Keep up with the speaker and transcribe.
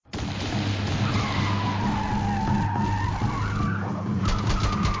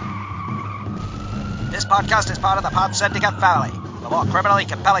podcast is part of the Pod Syndicate family. For more criminally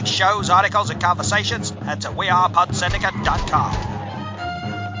compelling shows, articles, and conversations, head to wearepodsyndicate.com.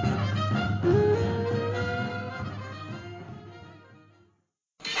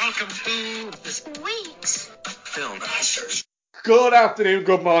 Welcome to this week's Film Masters. Good afternoon,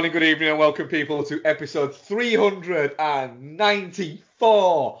 good morning, good evening, and welcome people to episode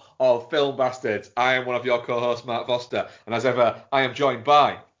 394 of Film Bastards. I am one of your co-hosts, Mark Foster, and as ever, I am joined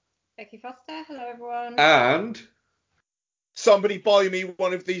by... Becky Foster, hello everyone. And... Somebody buy me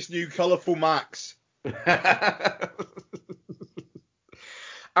one of these new colourful Macs. And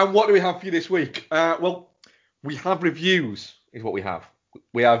what do we have for you this week? Well, we have reviews, is what we have.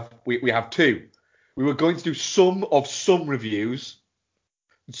 We have two. We were going to do some reviews.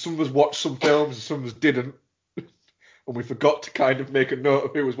 Some of us watched some films and some of us didn't. And we forgot to kind of make a note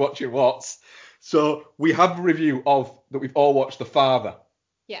of who was watching what. So we have a review of that we've all watched The Father.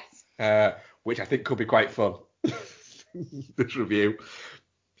 Yes. Which I think could be quite fun. This review.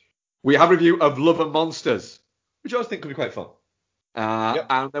 We have a review of Love and Monsters, which I also think could be quite fun. Yep.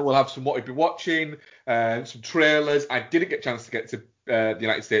 And then we'll have some what we've been watching, some trailers. I didn't get a chance to get to the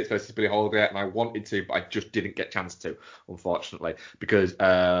United States versus Billie Holiday, and I wanted to, but I just didn't get a chance to, unfortunately, because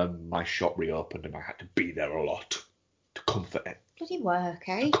my shop reopened and I had to be there a lot to comfort it. Bloody work,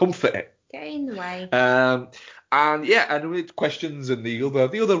 eh? Comfort it. Get in the way. And with questions and the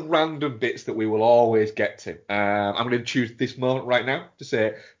other random bits that we will always get to. I'm going to choose this moment right now to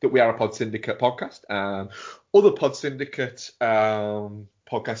say that we are a Pod Syndicate podcast. Other Pod Syndicate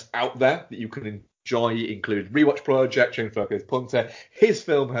podcasts out there that you can enjoy include Rewatch Project, Train Focus Punter, His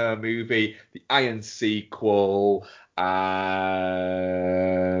Film, Her Movie, The Iron Sequel,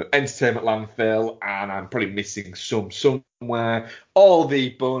 Entertainment Landfill, and I'm probably missing some somewhere. All the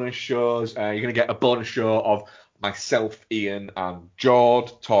bonus shows. You're going to get a bonus show of myself, Ian, and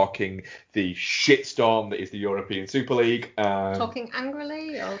Jord talking the shitstorm that is the European Super League. Talking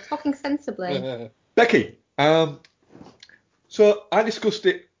angrily or talking sensibly? Becky, so I discussed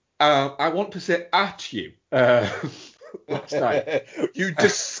it. I want to say at you last night. You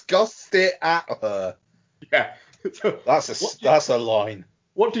discussed it at her. Yeah. So That's a line.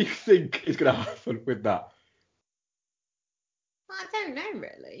 What do you think is going to happen with that? I don't know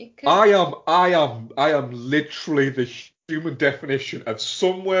really. I am literally the human definition of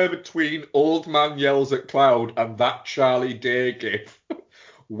somewhere between old man yells at cloud and that Charlie Day gif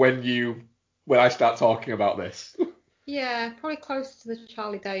when I start talking about this. Yeah, probably close to the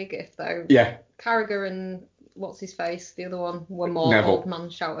Charlie Day gift though. Yeah. Carragher and what's his face, the other one, were more Neville. old man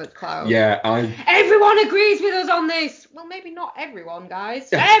shout at cloud. Yeah, Everyone agrees with us on this. Well, maybe not everyone, guys.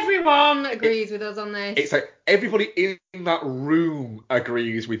 Everyone agrees with us on this. It's like everybody in that room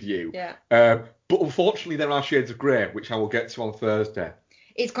agrees with you. Yeah. But unfortunately, there are shades of grey, which I will get to on Thursday.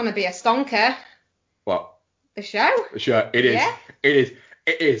 It's gonna be a stonker. What? The show. Sure, it is. Yeah. It is.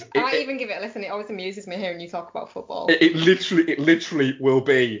 It is. I might even give it a listen. It always amuses me hearing you talk about football. It literally will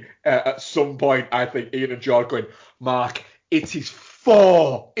be at some point. I think Ian and George going, Mark, it is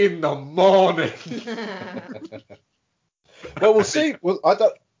 4 a.m. Well, we'll see. Well, I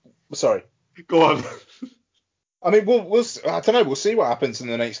don't. Sorry. Go on. I mean, we'll. I don't know. We'll see what happens in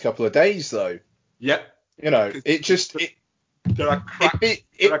the next couple of days, though. Yep. You know, There are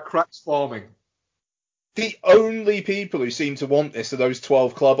cracks forming. The only people who seem to want this are those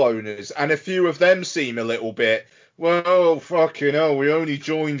 12 club owners, and a few of them seem a little bit, well, fucking hell, we only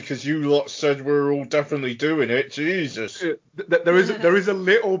joined because you lot said we were all definitely doing it. Jesus. There is a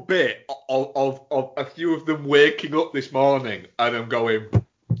little bit of a few of them waking up this morning and I'm going,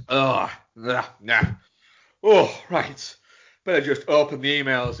 nah. Oh, right. Better just open the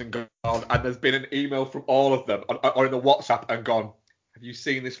emails and go on. And there's been an email from all of them or in the WhatsApp and gone, have you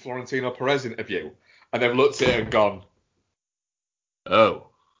seen this Florentino Perez interview? And they've looked at it and gone, oh.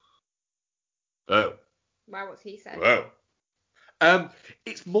 Wow, what's he said? Whoa.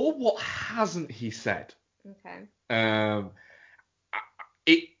 It's more what hasn't he said. Okay.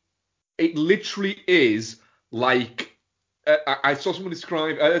 It literally is like I saw someone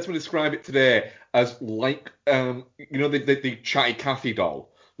describe it today as like the Chatty Cathy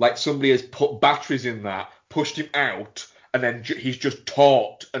doll. Like somebody has put batteries in that, pushed him out, and then he's just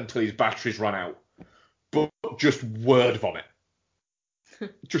talked until his batteries run out. But just word vomit.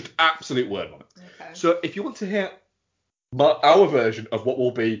 Just absolute word vomit. Okay. So if you want to hear our version of what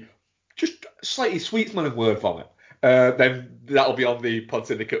will be just slightly sweet-smelling word vomit, then that'll be on the Pod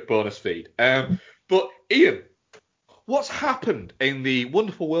Syndicate bonus feed. But Ian, what's happened in the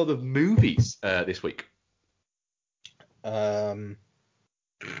wonderful world of movies this week?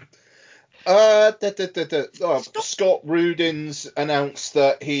 Scott Rudin's announced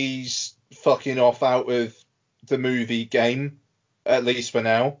that he's fucking off out of the movie game, at least for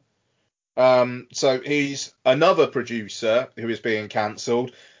now. So he's another producer who is being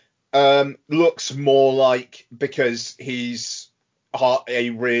cancelled. Looks more like because he's a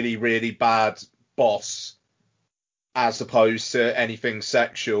really, really bad boss as opposed to anything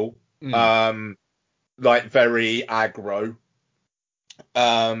sexual. Like very aggro.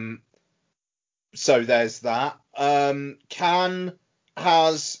 So there's that. Cannes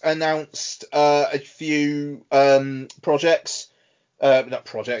has announced a few projects.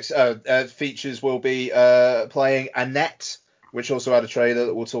 Features will be playing. Annette, which also had a trailer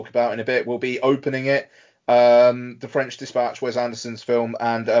that we'll talk about in a bit, will be opening it. The French Dispatch, Wes Anderson's film,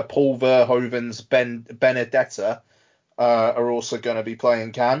 and Paul Verhoeven's Benedetta are also going to be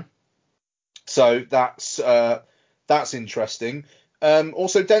playing Cannes. So that's interesting.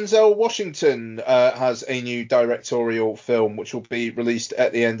 Also, Denzel Washington has a new directorial film which will be released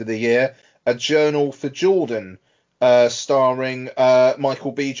at the end of the year, A Journal for Jordan, starring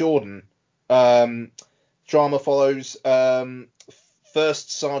Michael B. Jordan. Drama follows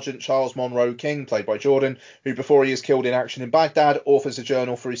First Sergeant Charles Monroe King, played by Jordan, who, before he is killed in action in Baghdad, authors a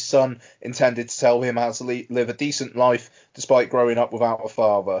journal for his son intended to tell him how to live a decent life despite growing up without a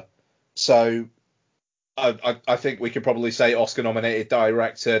father. So I think we could probably say Oscar-nominated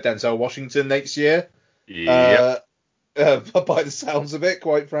director Denzel Washington next year. Yeah. By the sounds of it,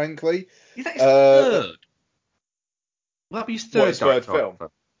 quite frankly. Is that his third? Will that be his third, third film?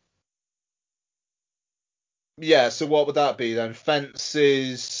 Yeah, so what would that be then?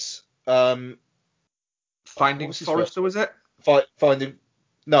 Fences. Finding Forrester, was it? Finding.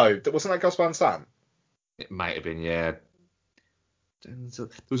 No, wasn't that Gus Van Sant? It might have been, yeah. There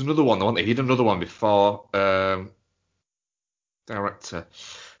was another one, wasn't there? He did another one before. Director.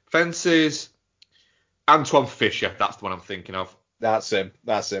 Fences. Antoine Fisher, that's the one I'm thinking of. That's him.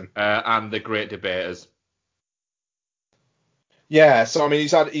 And The Great Debaters. Yeah, so I mean,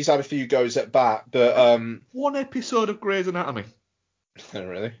 he's had a few goes at bat, but one episode of Grey's Anatomy.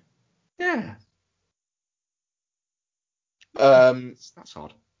 Really? Yeah. That's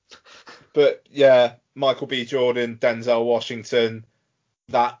odd. But yeah, Michael B. Jordan, Denzel Washington,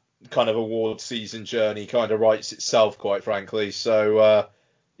 that kind of award season journey kind of writes itself, quite frankly. So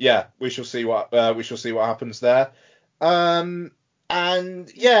yeah, we shall see what happens there. And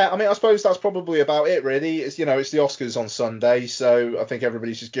yeah, I mean, I suppose that's probably about it, really. It's the Oscars on Sunday, so I think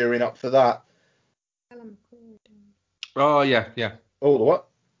everybody's just gearing up for that. Oh yeah. Oh, the what?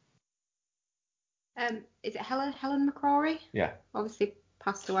 Is it Helen McCrory? Yeah. Obviously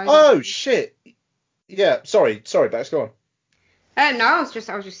passed away. Oh shit. Yeah. Sorry, Bex, go on. No, I was just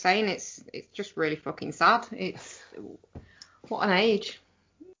saying it's just really fucking sad. It's what an age,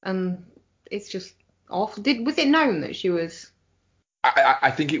 and it's just awful. Was it known that she was? I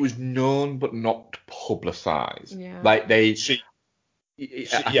think it was known but not publicised. Yeah. Like she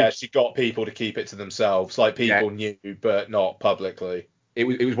got people to keep it to themselves. Like people knew, but not publicly. It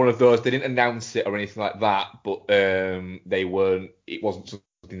was one of those. They didn't announce it or anything like that, but they weren't. It wasn't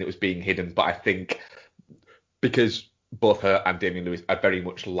something that was being hidden. But I think because both her and Damian Lewis are very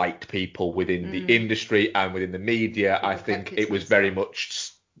much liked people within the industry and within the media, I think it was very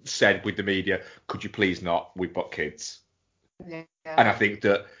much said with the media, could you please not? We've got kids. Yeah. And I think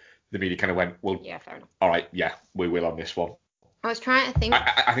that the media kind of went, well, yeah, fair enough. All right, yeah, we will on this one. I was trying to think.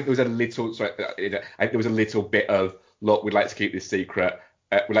 I think there was a little. I think there was a little bit of, look, we'd like to keep this secret.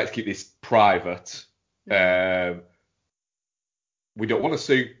 We'd like to keep this private. We don't want to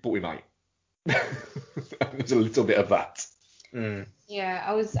sue, but we might. There's a little bit of that. Yeah,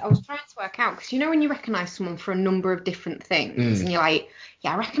 I was trying to work out, because when you recognise someone for a number of different things, and you're like,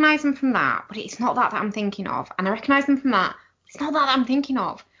 yeah, I recognise them from that, but it's not that I'm thinking of, and I recognise them from that, it's not that I'm thinking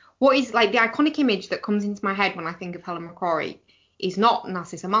of. What is like the iconic image that comes into my head when I think of Helen McCrory is not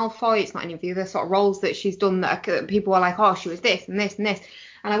Narcissa Malfoy, it's not any of the other sort of roles that she's done that people are like, oh, she was this and this and this.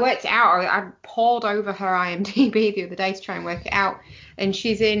 And I worked it out. I pored over her IMDb the other day to try and work it out, and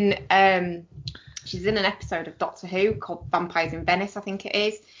she's in an episode of Doctor Who called Vampires in Venice, I think it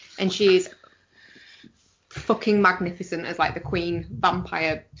is, and she's fucking magnificent as like the queen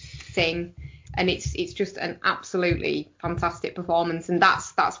vampire thing, and it's just an absolutely fantastic performance, and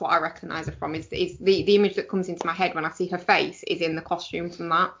that's what I recognise her from. Is the image that comes into my head when I see her face is in the costume from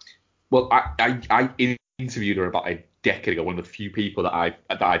that. Well, I interviewed her about a decade ago, one of the few people that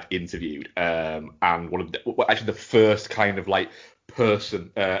I've interviewed, and one of the first kind of like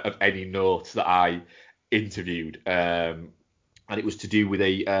person of any note that I interviewed, and it was to do with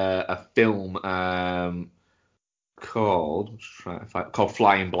a film called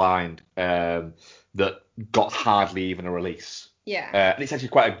Flying Blind, that got hardly even a release. Yeah. And it's actually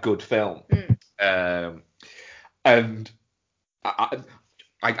quite a good film. And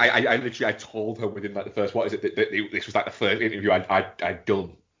I literally told her within like the first, what is it, that this was like the first interview I'd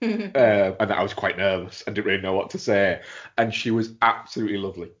done. And that I was quite nervous and didn't really know what to say. And she was absolutely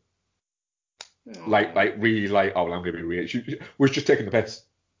lovely. Like really like, oh, well, I'm going to be real. She was just taking the piss.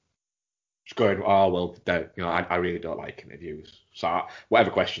 Just going, oh, well, I really don't like interviews. So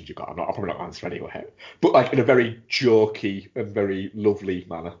whatever questions you got, I'm probably not going to answer anyway. But like in a very jokey and very lovely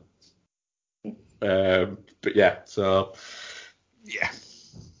manner. But yeah, so yeah.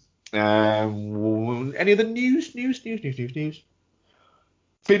 Any other news? Vin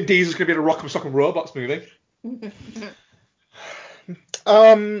Diesel's going to be in a Rock'em Sock'em Robots movie.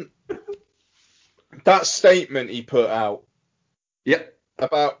 That statement he put out. Yep.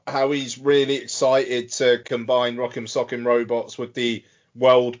 About how he's really excited to combine Rock'em Sock'em Robots with the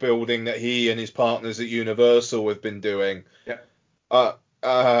world building that he and his partners at Universal have been doing. Yeah.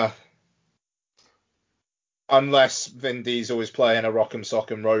 Unless Vin Diesel is playing a Rock'em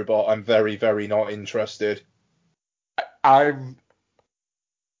Sock'em Robot, I'm very, very not interested.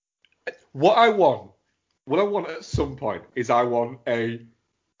 What I want at some point is I want a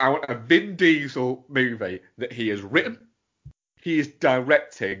Vin Diesel movie that he has written, he is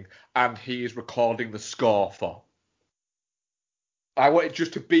directing, and he is recording the score for. I want it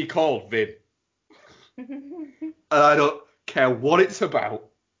just to be called Vin. And I don't care what it's about,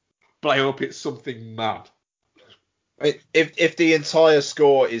 but I hope it's something mad. If the entire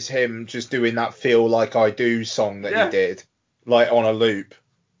score is him just doing that Feel Like I Do song that he did, like on a loop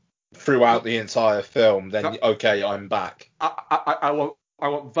throughout the entire film, then okay, I'm back. I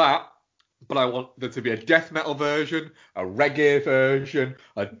want that, but I want there to be a death metal version, a reggae version,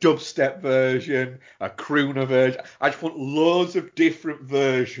 a dubstep version, a crooner version. I just want loads of different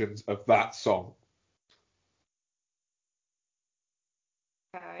versions of that song.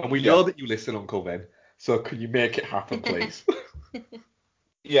 And we know that you listen, Uncle Vin, so can you make it happen, please?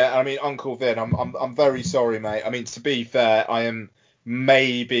 Yeah, I mean, Uncle Vin, I'm very sorry, mate. I mean, to be fair, I am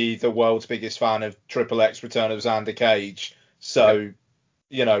maybe the world's biggest fan of Triple X Return of Xander Cage. So,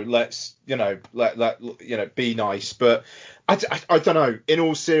 let's, let be nice. But I don't know. In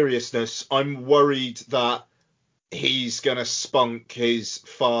all seriousness, I'm worried that he's going to spunk his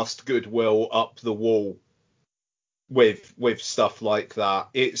fast goodwill up the wall with stuff like that.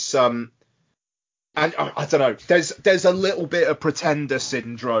 It's, and I don't know, there's a little bit of Pretender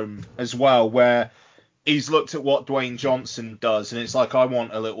syndrome as well, where he's looked at what Dwayne Johnson does, and it's like, I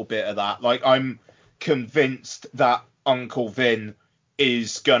want a little bit of that. Like, I'm convinced that Uncle Vin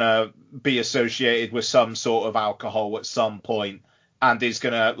is gonna be associated with some sort of alcohol at some point, and is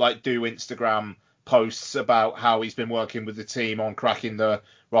gonna like do Instagram posts about how he's been working with the team on cracking the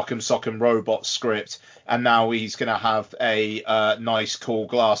Rock'em Sock'em Robot script, and now he's gonna have a nice cool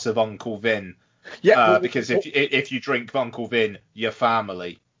glass of Uncle Vin. Yeah, because if you drink Uncle Vin, you're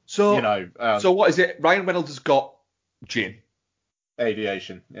family. So, so what is it? Ryan Reynolds has got gin.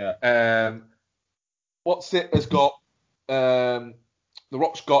 Aviation, yeah. What's it has got? The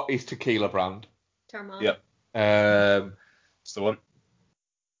Rock's got his tequila brand. Termal. Yep. It's the one.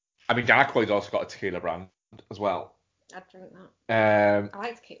 I mean, Dan Aykroyd's also got a tequila brand as well. I'd drink that. I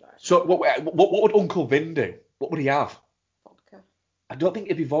like tequila. So what would Uncle Vin do? What would he have? Vodka. I don't think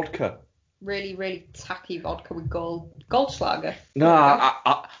it'd be vodka. Really, really tacky vodka with Goldschlager. No,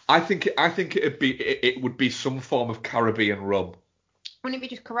 I think it would be some form of Caribbean rum. Wouldn't it be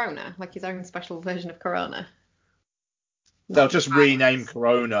just Corona, like his own special version of Corona? They'll just rename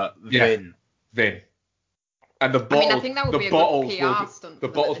Corona Vin. Vin. And the bottle, I think that would be a good PR stunt. The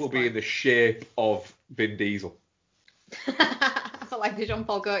bottles will be in the shape of Vin Diesel. So like the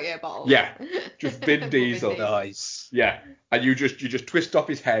Jean-Paul Gaultier bottle. Yeah, just Vin Diesel. Nice. Yeah, and you just twist off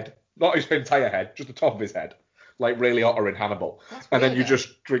his head. Not his entire head, just the top of his head, like Ray Liotta in Hannibal. And then you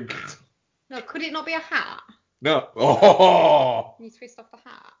just drink it. No, could it not be a hat? No. Oh! You twist off the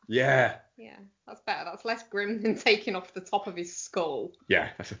hat? Yeah. Yeah, that's better. That's less grim than taking off the top of his skull. Yeah,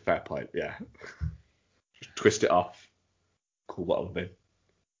 that's a fair point, yeah. Just twist it off. Cool bottle of Vin.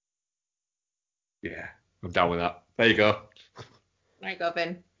 Yeah, I'm down with that. There you go. There you go,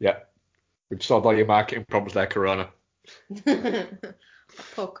 Vin. Yeah. We've solved all your marketing problems there, Corona.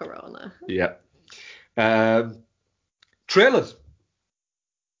 Poor Corona. Yeah. Trailers.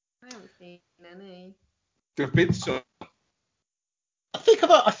 I haven't seen any. There've been some. I think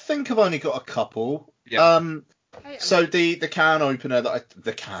I've only got a couple. Yeah. So the can opener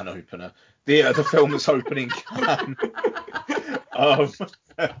the film that's opening can.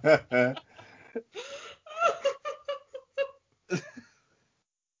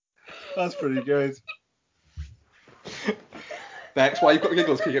 That's pretty good. Bex, why you got the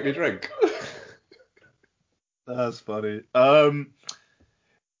giggles? Can you get me a drink? That's funny.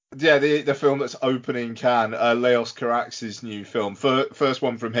 Yeah, the film that's opening Cannes, Leos Carax's new film, first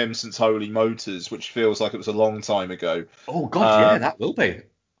one from him since Holy Motors, which feels like it was a long time ago. Oh God, yeah, that will be.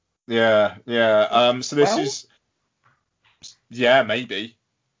 Yeah. So this is, yeah, maybe.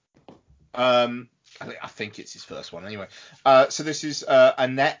 I think it's his first one anyway. So this is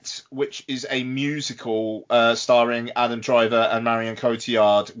Annette, which is a musical starring Adam Driver and Marion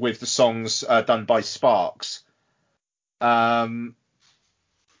Cotillard with the songs done by Sparks.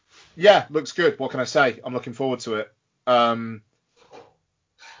 Yeah, looks good. What can I say? I'm looking forward to it.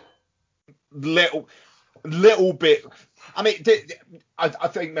 Little bit. I mean, I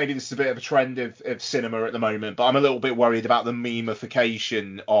think maybe this is a bit of a trend of cinema at the moment, but I'm a little bit worried about the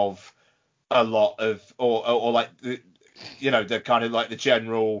memification of a lot of, or like the kind of like the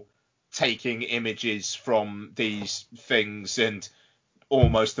general taking images from these things and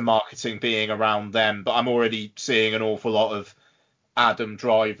almost the marketing being around them. But I'm already seeing an awful lot of Adam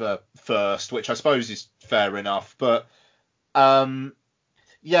Driver first, which I suppose is fair enough. But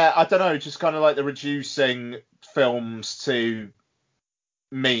yeah, I don't know, just kind of like the reducing films to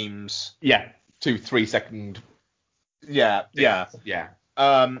memes. Yeah, 2-3 second. Yeah.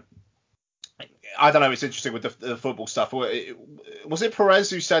 I don't know. It's interesting with the football stuff. Was it Perez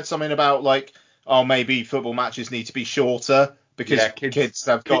who said something about like, oh, maybe football matches need to be shorter because kids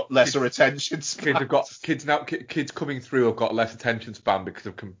have got lesser attention span. Kids coming through have got less attention span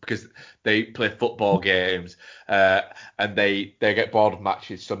because they play football games and they get bored of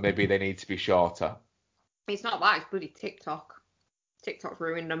matches, so maybe they need to be shorter. It's not that, it's bloody TikTok. TikTok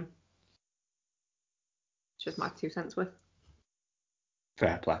ruined them. It's just my 2 cents worth.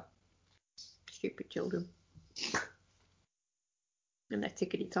 Fair play. Stupid children. And their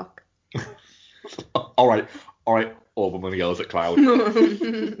tickety talk. all right. All the money yells at Cloud.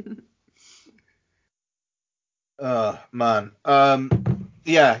 Man.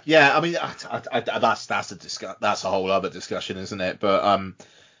 Yeah. I mean, that's a whole other discussion, isn't it? But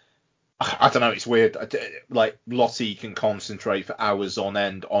I don't know. It's weird. Like Lottie can concentrate for hours on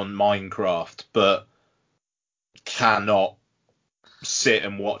end on Minecraft, but cannot sit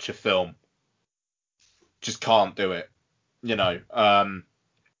and watch a film. Just can't do it.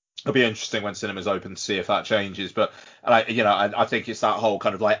 It'll be interesting when cinemas open to see if that changes. But I think it's that whole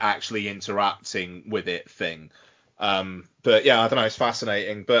kind of like actually interacting with it thing. But yeah, I don't know. It's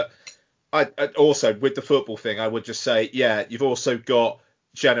fascinating. But I also with the football thing, I would just say, yeah, you've also got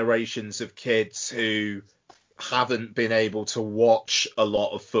generations of kids who haven't been able to watch a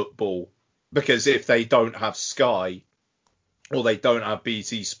lot of football because if they don't have Sky or they don't have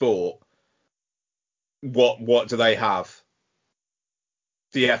BT Sport, what do they have?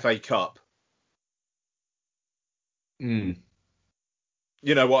 The FA Cup. You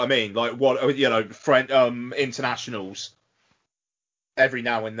know what I mean? Like what internationals every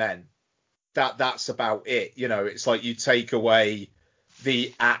now and then. That's about it. It's like you take away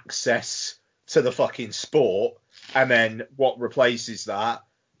the access to the fucking sport, and then what replaces that?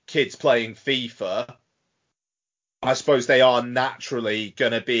 Kids playing FIFA. I suppose they are naturally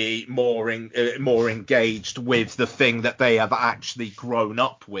going to be more engaged with the thing that they have actually grown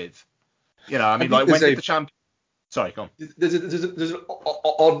up with. I mean, like when did the champ? Sorry, go on. There's an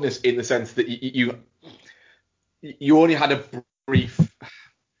oddness in the sense that you only had a brief.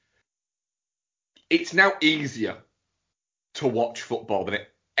 It's now easier to watch football than it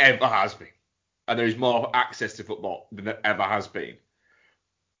ever has been, and there is more access to football than there ever has been.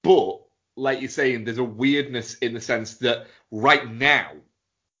 But like you're saying, there's a weirdness in the sense that right now,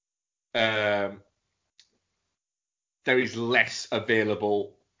 there is less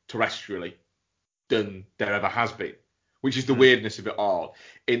available terrestrially than there ever has been, which is the weirdness of it all,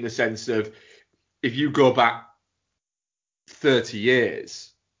 in the sense of if you go back 30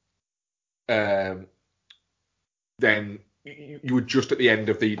 years, then you were just at the end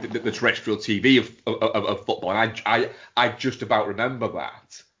of the terrestrial TV of football, and I just about remember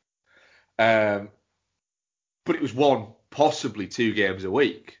that. But it was one, possibly 2 games a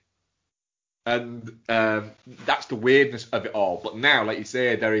week. And that's the weirdness of it all. But now, like you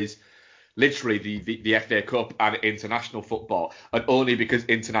say, there is literally the FA Cup and international football. And only because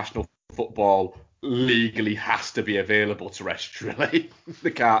international football legally has to be available terrestrially. They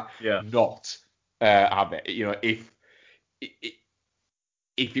can't not have it.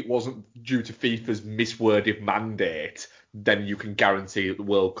 If it wasn't due to FIFA's misworded mandate, then you can guarantee that the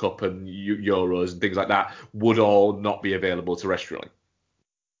World Cup and Euros and things like that would all not be available terrestrially.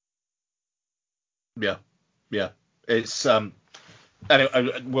 Yeah. It's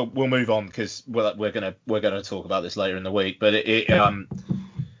anyway, we'll move on because we're gonna talk about this later in the week. But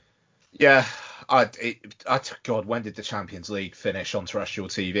yeah, God, when did the Champions League finish on terrestrial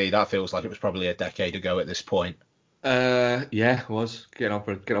TV? That feels like it was probably a decade ago at this point. Yeah, it was getting on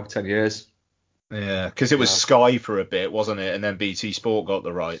for 10 years. Yeah, because it was Sky for a bit, wasn't it? And then BT Sport got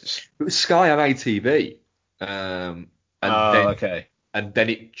the rights. It was Sky and ITV. Okay. And then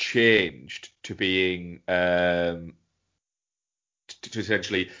it changed to being to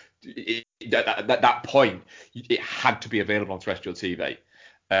essentially at that point it had to be available on terrestrial TV.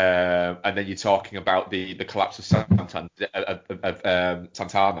 And then you're talking about the collapse of Santana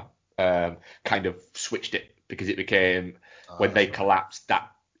kind of switched it because it became when they collapsed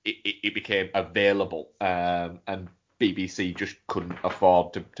that it became available and BBC just couldn't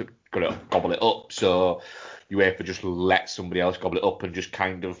afford to gobble it up, so UEFA just let somebody else gobble it up and just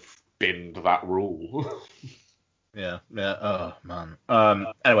kind of binned that rule. Yeah. Oh man.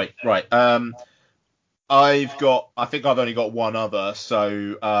 Anyway, right. I think I've only got one other.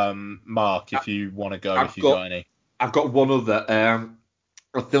 So, Mark, if you want to go, if you've got any. I've got one other.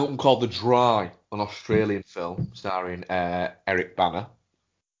 A film called The Dry, an Australian film starring Eric Bana.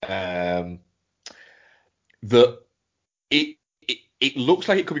 It looks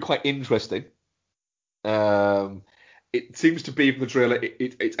like it could be quite interesting. It seems to be from the trailer.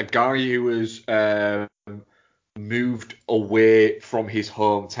 It's a guy who has moved away from his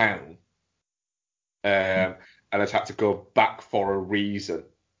hometown and has had to go back for a reason,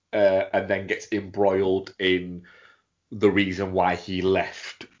 and then gets embroiled in the reason why he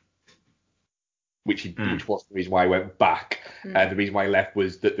left, which was the reason why he went back. And the reason why he left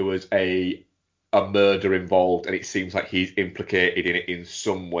was that there was a murder involved, and it seems like he's implicated in it in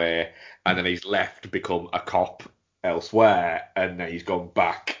some way, and then he's left to become a cop elsewhere, and then he's gone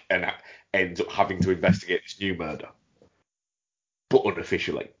back and ends up having to investigate this new murder, but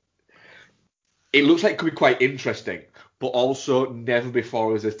unofficially. It looks like it could be quite interesting, but also never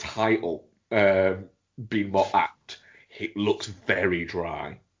before has a title been more apt. It looks very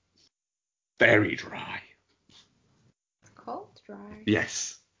dry. Very dry. Called Dry.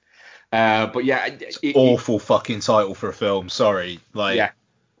 Yes. But yeah, awful fucking title for a film. Sorry, like yeah,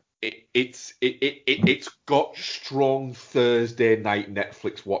 it's got strong Thursday night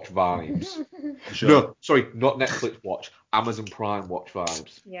Netflix watch vibes. Sure. No, sorry, not Netflix watch, Amazon Prime watch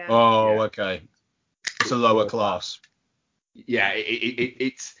vibes. Yeah. Oh, Yeah. okay. It's a lower class. Yeah,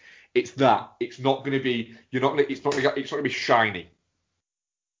 it's that. It's not going to be. It's not going to be shiny.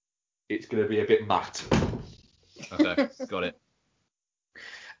 It's going to be a bit matte. Okay, got it.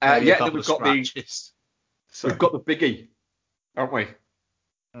 Yeah, then we've got the biggie, haven't we?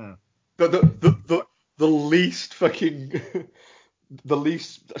 The least fucking the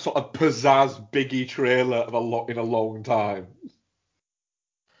least sort of pizzazz biggie trailer of in a long time.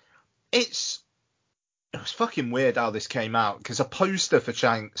 It was fucking weird how this came out, because a poster for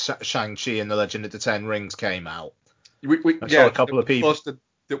Shang-Chi and the Legend of the Ten Rings came out. I saw a couple of people. Poster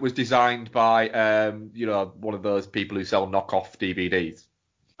that was designed by one of those people who sell knockoff DVDs.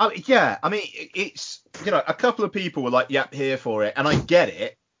 Yeah, I mean, it's, a couple of people were like, yep, here for it, and I get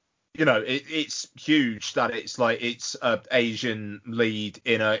it. It's huge that it's like it's a Asian lead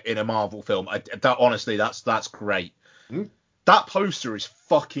in a Marvel film. Honestly, that's great. That poster is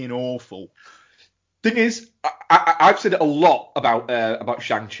fucking awful. Thing is, I've said it a lot about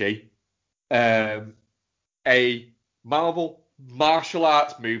Shang-Chi. A Marvel martial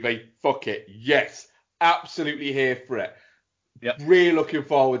arts movie, fuck it, yes, absolutely here for it. Yep. Really looking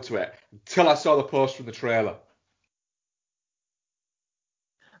forward to it until I saw the poster from the trailer.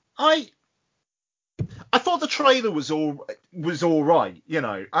 I thought the trailer was all right.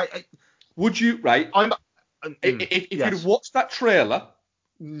 Would you, right? If yes. you'd watched that trailer,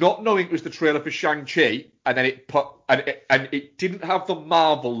 not knowing it was the trailer for Shang-Chi, and then it didn't have the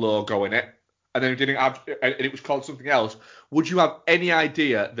Marvel logo in it, and then it was called something else, would you have any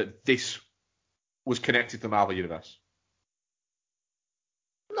idea that this was connected to the Marvel universe?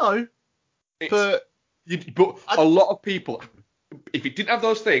 No, but a lot of people, if it didn't have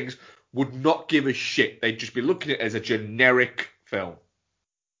those things, would not give a shit. They'd just be looking at it as a generic film,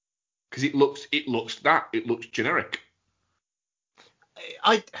 because it looks generic.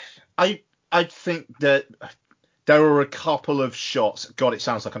 I think that there are a couple of shots. God, it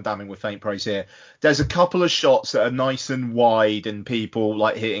sounds like I'm damning with faint praise here. There's a couple of shots that are nice and wide and people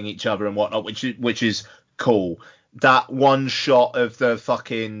like hitting each other and whatnot, which is cool. That one shot of the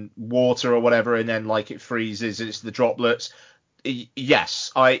fucking water or whatever, and then like it freezes, it's the droplets. Yes,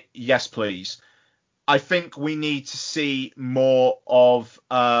 please. I think we need to see more of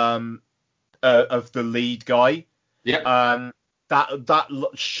the lead guy. Yeah.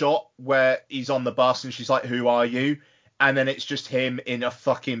 shot where he's on the bus and she's like, "Who are you?" And then it's just him in a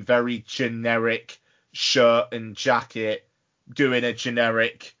fucking very generic shirt and jacket doing a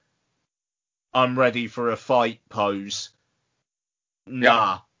generic "I'm ready for a fight" pose.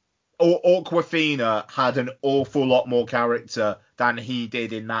 Nah. Awkwafina had an awful lot more character than he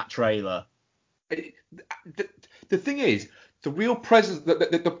did in that trailer. The thing is, the real presence,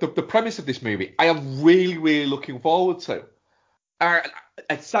 the premise of this movie, I am really, really looking forward to. I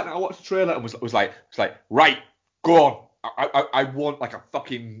sat and I watched the trailer and was like, right, go on. I want like a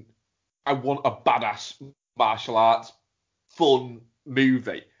fucking, I want a badass martial arts fun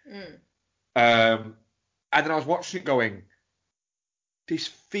movie. And then I was watching it going, this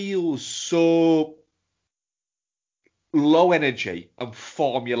feels so low energy and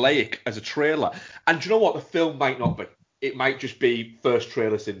formulaic as a trailer. And do you know what? The film might not be. It might just be first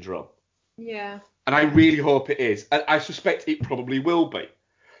trailer syndrome. Yeah. And I really hope it is. And I suspect it probably will be.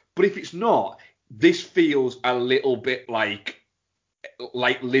 But if it's not, this feels a little bit like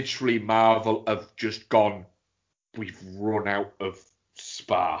literally Marvel have just gone, we've run out of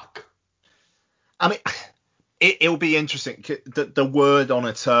spark. I mean, it'll be interesting. The word on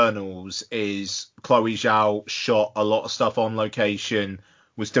Eternals is Chloe Zhao shot a lot of stuff on location,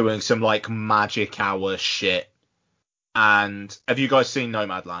 was doing some like magic hour shit. And have you guys seen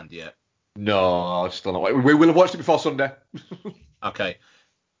Nomadland yet? No, still not. We will have watched it before Sunday. Okay.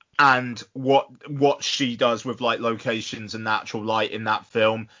 And what she does with like locations and natural light in that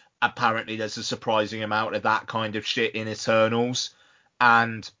film, apparently there's a surprising amount of that kind of shit in Eternals.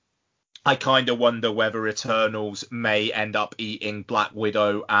 And I kind of wonder whether Eternals may end up eating Black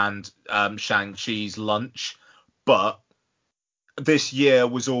Widow and Shang-Chi's lunch. But this year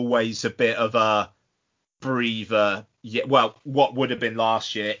was always a bit of a breather. Yeah, well, what would have been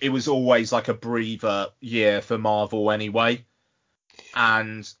last year, it was always like a breather year for Marvel anyway.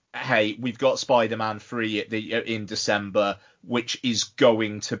 And hey, we've got Spider-Man 3 in December, which is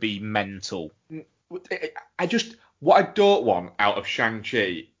going to be mental. What I don't want out of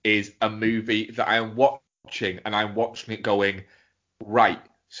Shang-Chi is a movie that I am watching and I'm watching it going, right,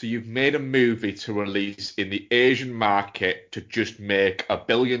 so you've made a movie to release in the Asian market to just make $1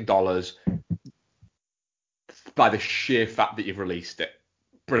 billion by the sheer fact that you've released it.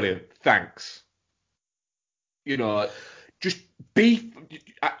 Brilliant, thanks. You know, just be.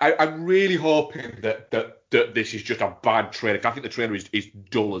 I'm really hoping that this is just a bad trailer. I think the trailer is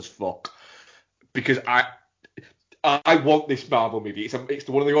dull as fuck because I want this Marvel movie. It's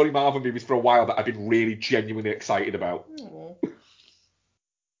one of the only Marvel movies for a while that I've been really genuinely excited about.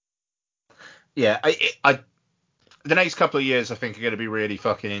 Yeah, the next couple of years I think are going to be really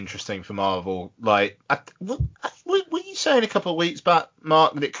fucking interesting for Marvel. Like, were you saying a couple of weeks back,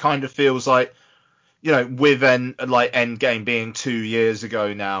 Mark, that it kind of feels like, you know, with Endgame being 2 years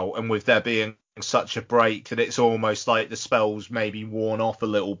ago now, and with there being such a break, that it's almost like the spell's maybe worn off a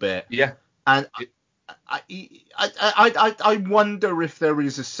little bit. Yeah. And I wonder if there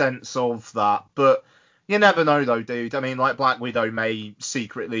is a sense of that, but you never know though, dude. I mean, like Black Widow may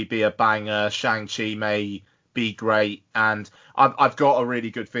secretly be a banger, Shang-Chi may be great, and I've got a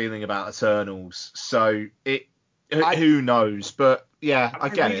really good feeling about Eternals. So who knows? But yeah, I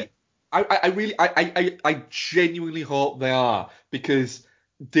get it. I genuinely hope they are, because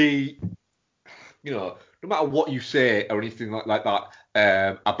no matter what you say or anything like that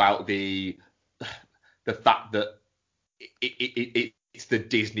about the fact that it's the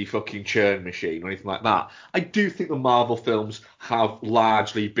Disney fucking churn machine or anything like that, I do think the Marvel films have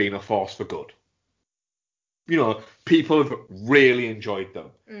largely been a force for good. You know, people have really enjoyed them.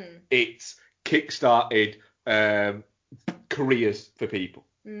 It's kickstarted careers for people.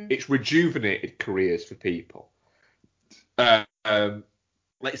 It's rejuvenated careers for people. It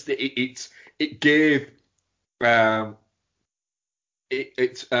gave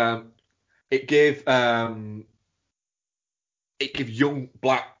young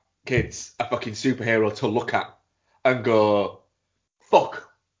black kids a fucking superhero to look at and go, fuck.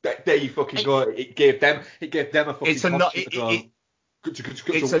 There you fucking go. It gave them a fucking. It's enough. It's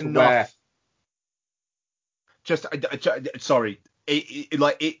enough. Just sorry. For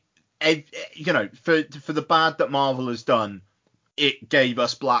the bad that Marvel has done, it gave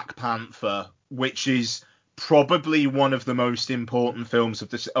us Black Panther, which is probably one of the most important films of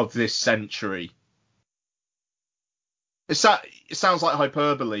this century. It sounds like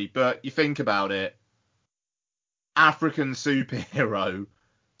hyperbole, but you think about it. African superhero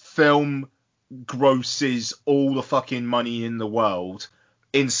film grosses all the fucking money in the world,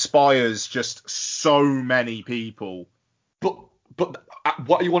 inspires just so many people. But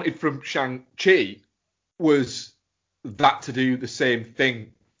what you wanted from Shang-Chi was that to do the same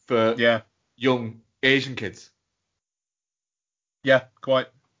thing for young Asian kids. Yeah, quite.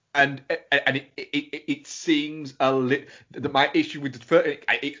 And it seems a little. My issue with the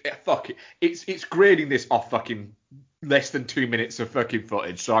it's grading this off fucking less than 2 minutes of fucking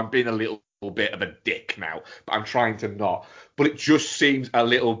footage, so I'm being a little bit of a dick now, but I'm trying to not. But it just seems a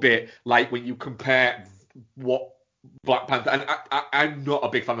little bit like when you compare what Black Panther, and I'm not a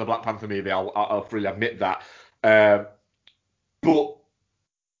big fan of the Black Panther movie. I'll freely admit that, but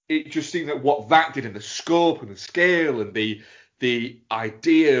it just seems like what that did, and the scope and the scale and the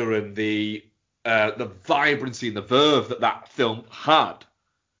idea and the vibrancy and the verve that film had.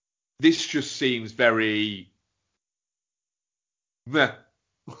 This just seems very meh.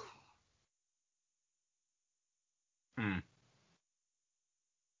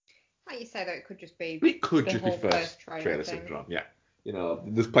 Like you say, though, it could just be first trailer syndrome. Yeah,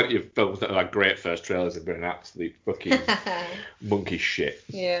 there's plenty of films that have had great first trailers and been an absolute fucking monkey shit.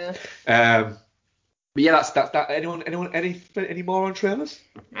 Yeah. But yeah, that's that. Anyone any more on trailers?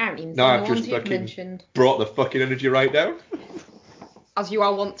 I haven't even No, seen I've the just ones you've fucking mentioned. brought the fucking energy right down. As you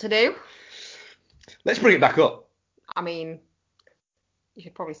all want to do. Let's bring it back up. I mean, you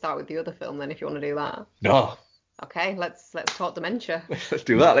should probably start with the other film then if you want to do that. No. Okay, let's talk dementia. Let's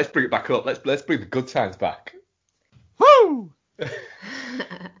do that. Let's bring it back up. Let's bring the good times back. Woo!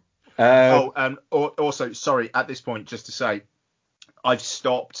 Also, sorry, at this point, just to say, I've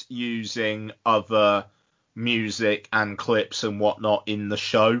stopped using other music and clips and whatnot in the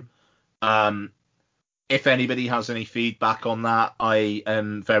show. If anybody has any feedback on that, I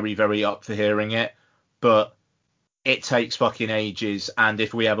am very, very up for hearing it. But it takes fucking ages, and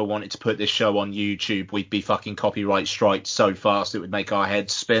if we ever wanted to put this show on YouTube, we'd be fucking copyright striked so fast it would make our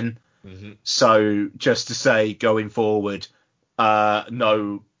heads spin. Mm-hmm. So just to say, going forward,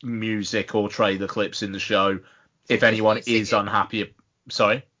 no music or trailer clips in the show. If anyone is unhappy,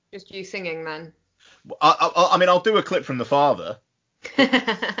 sorry. Just you singing then. I mean, I'll do a clip from the father.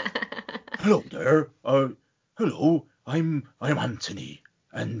 Hello there. Hello. I'm Anthony,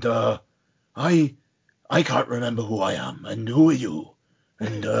 and I can't remember who I am, and who are you?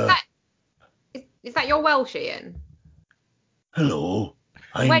 And is that your Welsh, Ian? Hello.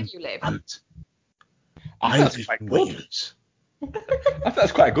 Where do you live? I live in Wales. I thought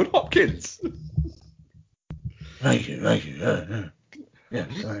that's quite a good Hopkins. Thank you. Yeah.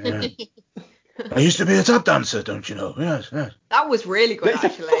 I used to be a tap dancer, don't you know? Yes. That was really good, That's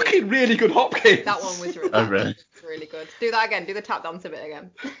actually. a fucking really good Hopkins. That one was really, really good. Do that again. Do the tap dancer bit again.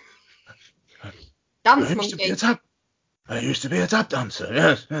 Dance monkey. I used to be a tap dancer.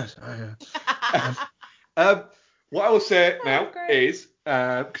 Yes. What I will say now is,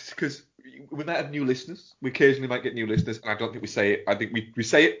 because we might have new listeners. We occasionally might get new listeners, and I don't think we say it. I think we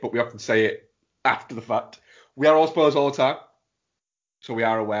say it, but we often say it after the fact. We are all spoilers all the time. So we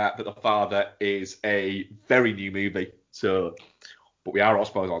are aware that The Father is a very new movie. But we are all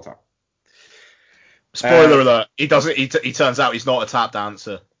spoilers all the time. Spoiler alert. He doesn't. He turns out he's not a tap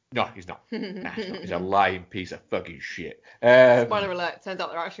dancer. No, he's not. Nah, he's not. He's a lying piece of fucking shit. Spoiler alert. Turns out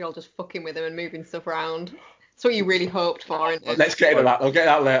they're actually all just fucking with him and moving stuff around. That's what you really hoped for. Let's get into that. We'll get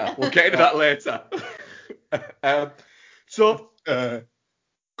that later. We'll get into that later.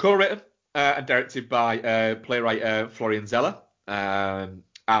 Co-written and directed by playwright Florian Zeller. And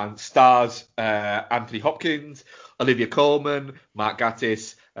stars Anthony Hopkins, Olivia Colman, Mark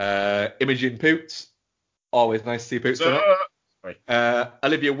Gatiss, Imogen Poots. Always nice to see Poots.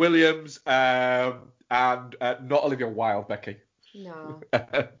 Olivia Williams, and not Olivia Wilde, Becky. No,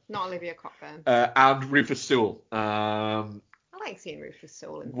 not Olivia Cockburn. And Rufus Sewell. I like seeing Rufus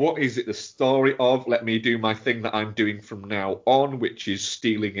Sewell. What is it the story of? Let me do my thing that I'm doing from now on, which is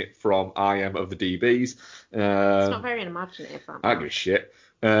stealing it from I Am of the DBs. It's not very imaginative. I don't give a shit.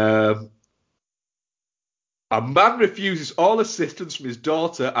 A man refuses all assistance from his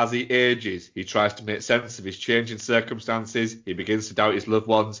daughter as he ages. He tries to make sense of his changing circumstances. He begins to doubt his loved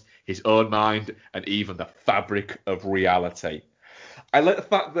ones, his own mind, and even the fabric of reality. I like the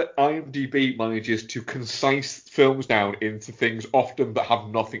fact that IMDb manages to concise films down into things often that have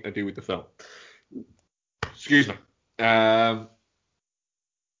nothing to do with the film. Excuse me. Ian.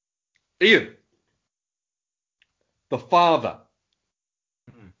 The Father.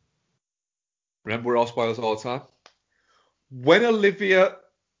 Remember, we're all spoilers all the time. When Olivia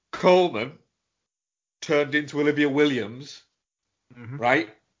Colman turned into Olivia Williams, right?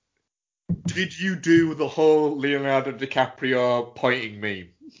 Did you do the whole Leonardo DiCaprio pointing meme?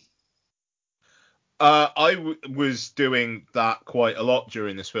 I was doing that quite a lot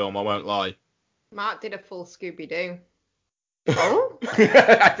during this film, I won't lie. Mark did a full Scooby-Doo. Oh?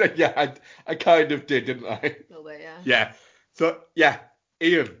 Yeah, I kind of did, didn't I? A little bit, yeah. Yeah. So, yeah,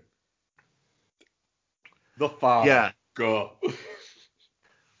 Ian, The Father. Yeah. Go.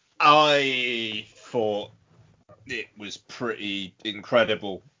 I thought it was pretty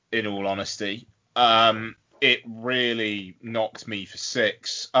incredible, in all honesty. It really knocked me for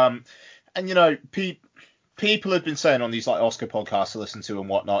six. And you know, people have been saying on these like Oscar podcasts to listen to and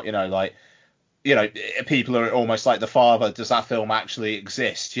whatnot, people are almost like, The Father, does that film actually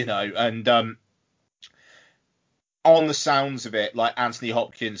exist? And on the sounds of it, like Anthony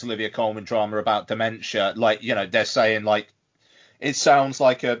Hopkins, Olivia Colman drama about dementia, they're saying like it sounds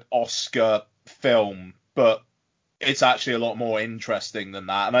like an Oscar film, but it's actually a lot more interesting than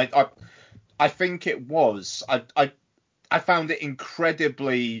that. And I think it was. I found it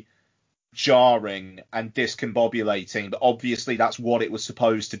incredibly jarring and discombobulating, but obviously that's what it was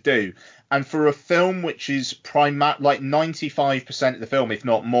supposed to do. And for a film which is like 95% of the film, if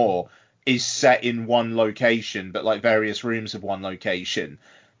not more, is set in one location, but like various rooms of one location,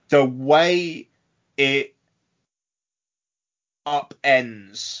 the way it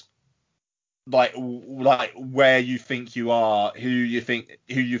upends like where you think you are, who you think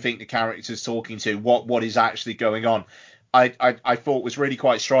the character's talking to, what is actually going on, I thought was really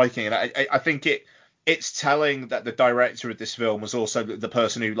quite striking. And I think it's telling that the director of this film was also the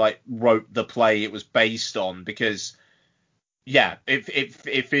person who like wrote the play it was based on, because yeah,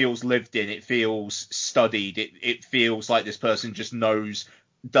 it feels lived in, it feels studied, it feels like this person just knows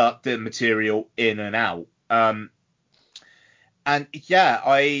the material in and out. And yeah,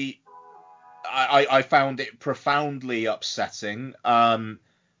 I found it profoundly upsetting. I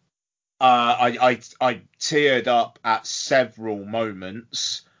teared up at several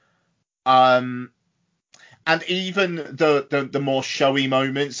moments. And even the more showy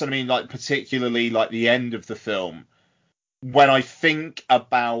moments, I mean, like particularly like the end of the film, when I think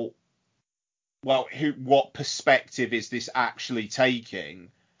about, well, what perspective is this actually taking?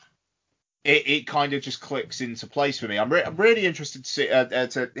 It kind of just clicks into place for me. I'm really interested to see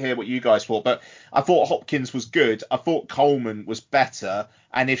to hear what you guys thought, but I thought Hopkins was good. I thought Coleman was better,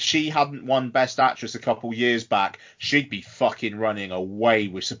 and if she hadn't won Best Actress a couple years back, she'd be fucking running away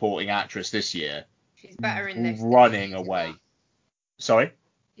with supporting actress this year. She's better in this. Running away. Sorry?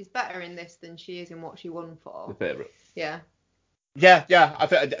 She's better in this than she is in what she won for. The favourite. Yeah. Yeah, I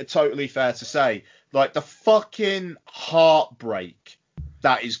think totally fair to say. Like the fucking heartbreak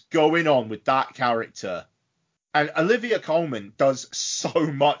that is going on with that character. And Olivia Colman does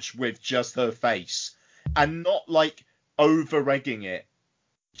so much with just her face, and not like over-egging it.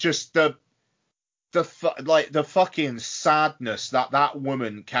 Just the fucking sadness that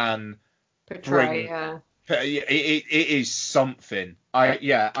woman can Portray, bring. It is something. I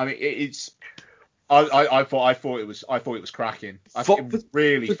mean it's. I thought it was cracking. I think it was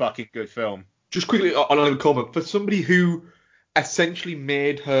really fucking good film. Just quickly on Olivia Colman, for somebody who essentially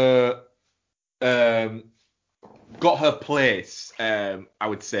made her got her place, I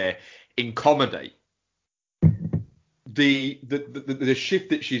would say, in comedy. The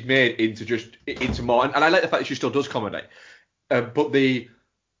shift that she's made into more, and I like the fact that she still does comedy, but the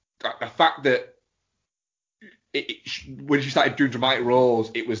fact that when she started doing dramatic roles,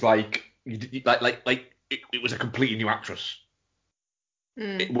 it was like it was a completely new actress.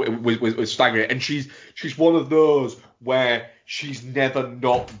 It was staggering, and she's one of those where she's never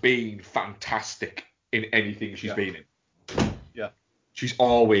not been fantastic in anything she's been in. Yeah,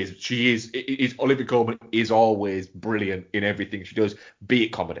 Olivia Colman is always brilliant in everything she does, be it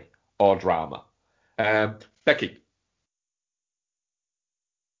comedy or drama. Becky,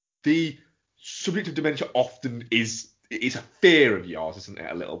 the subject of dementia often is a fear of yours, isn't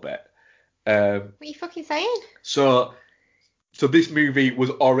it? A little bit. What are you fucking saying? So this movie was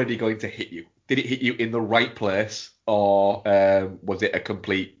already going to hit you. Did it hit you in the right place, or was it a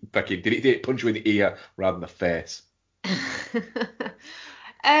complete fucking? Did it punch you in the ear rather than the face? Do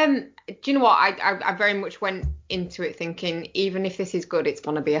you know what? I very much went into it thinking, even if this is good, it's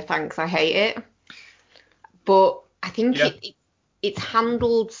gonna be a thanks, I hate it. But I think it's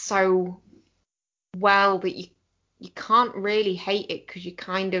handled so well that you can't really hate it, because you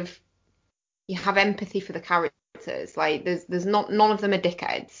have empathy for the characters. Like there's none of them are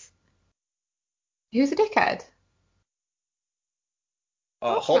dickheads. Who's a dickhead?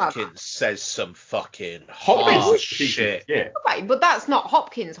 Hopkins says some fucking Hopkins hard shit. Yeah. Right, but that's not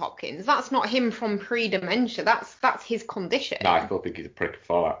Hopkins. That's not him from pre-dementia. That's his condition. No, I still think he's a prick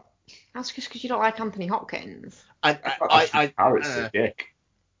for that. That's just because you don't like Anthony Hopkins. And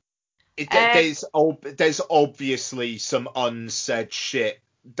there's obviously some unsaid shit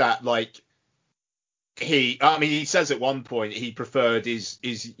that like he says at one point he preferred his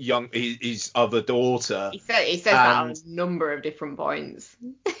other daughter. He says that on a number of different points.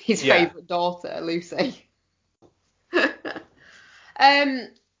 His favourite daughter, Lucy. I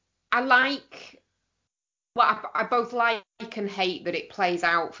both like and hate that it plays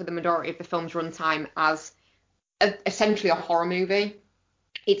out for the majority of the film's runtime as essentially a horror movie.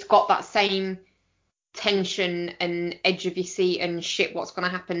 It's got that same tension and edge of your seat and shit, what's going to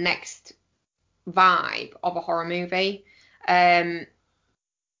happen next vibe of a horror movie. And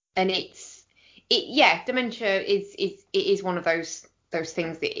dementia is one of those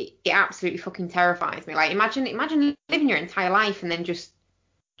things that it absolutely fucking terrifies me. Like, imagine living your entire life and then just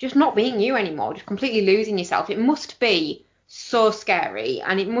not being you anymore, just completely losing yourself. It must be so scary,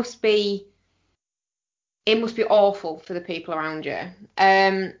 and it must be awful for the people around you.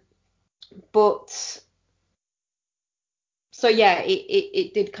 It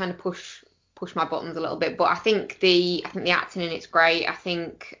did kind of push my buttons a little bit, but I think the acting in it's great. I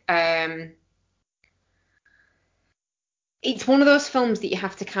think it's one of those films that you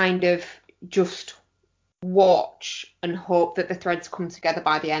have to kind of just watch and hope that the threads come together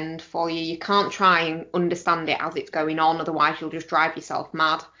by the end for you. You can't try and understand it as it's going on, otherwise you'll just drive yourself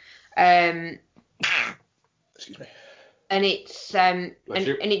mad. Excuse me. And it's and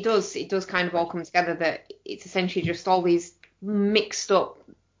it does kind of all come together, that it's essentially just all these messed up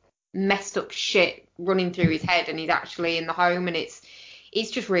shit running through his head, and he's actually in the home, and it's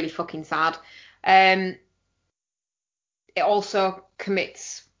just really fucking sad. It also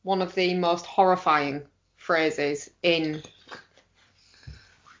commits one of the most horrifying phrases in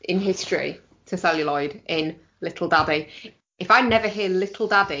history to celluloid in Little Daddy. If I never hear Little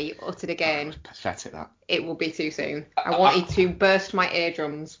Daddy uttered again, pathetic that. It will be too soon. I wanted to burst my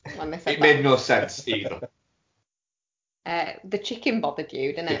eardrums when they said it made no sense either. The chicken bothered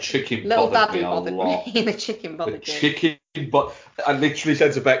you, didn't it? The chicken Little bothered Daddy me a bothered lot. me. The chicken bothered you. I literally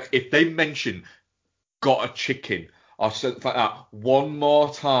said to Beck, if they mention got a chicken or something like that one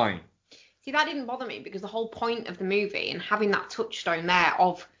more time. See, that didn't bother me because the whole point of the movie and having that touchstone there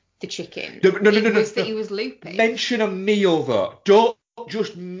of the chicken was that he was loopy. Mention a meal though. Don't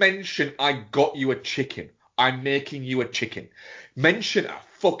just mention I got you a chicken. I'm making you a chicken. Mention a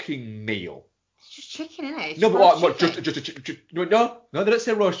fucking meal. It's just chicken, isn't it? No, but what? Just a chicken. No, they don't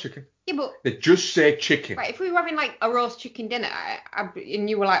say roast chicken. Yeah, but they just say chicken. Right, if we were having like a roast chicken dinner and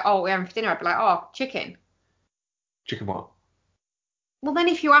you were like, oh, we're having for dinner, I'd be like, oh, chicken. Chicken what? Well, then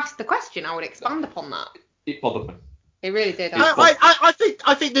if you asked the question, I would expand upon that. It bothered me. It really did.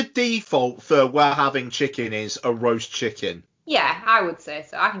 I think the default for we're having chicken is a roast chicken. Yeah, I would say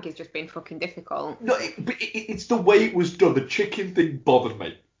so. I think it's just been fucking difficult. No, but it's the way it was done. The chicken thing bothered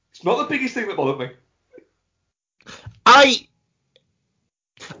me. It's not the biggest thing that bothered me. I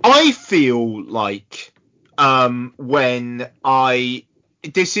feel like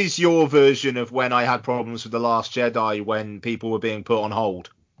this is your version of when I had problems with The Last Jedi when people were being put on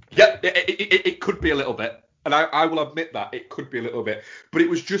hold. Yeah, it could be a little bit. And I will admit that it could be a little bit, but it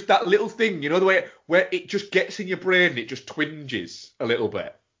was just that little thing, you know, the way where it just gets in your brain and it just twinges a little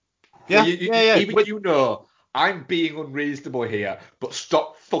bit. Yeah, Even you know, I'm being unreasonable here, but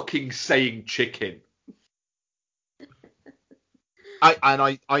stop fucking saying chicken.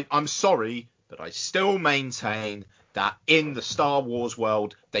 I'm sorry, but I still maintain that in the Star Wars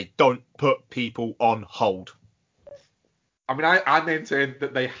world, they don't put people on hold. I mean, I maintain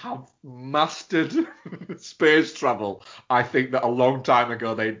that they have mastered space travel. I think that a long time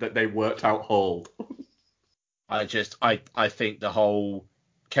ago they worked out hold. I think the whole,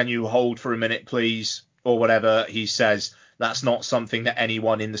 can you hold for a minute, please, or whatever he says, that's not something that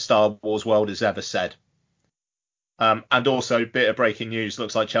anyone in the Star Wars world has ever said. And also, bit of breaking news,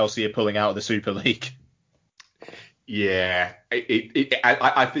 looks like Chelsea are pulling out of the Super League. Yeah,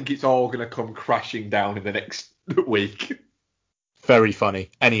 I think it's all going to come crashing down in the next week. Very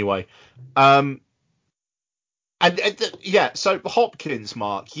funny. Anyway, so Hopkins,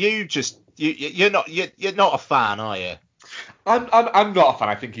 Mark, you're not a fan, are you? I'm not a fan.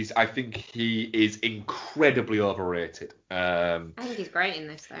 I think he is incredibly overrated. I think he's great in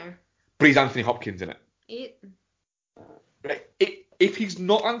this though. But he's Anthony Hopkins in it. If he's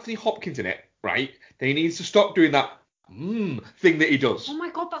not Anthony Hopkins in it, right, then he needs to stop doing that thing that he does. Oh my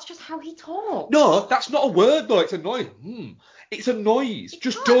god, that's just how he talks. No, that's not a word though. It's a noise. It's a noise.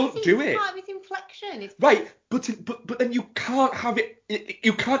 Just don't do it. It's part of his inflection. Right, but then you can't have it.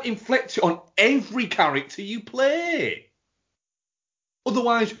 You can't inflect it on every character you play.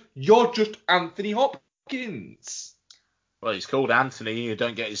 Otherwise, you're just Anthony Hopkins. Well, he's called Anthony. You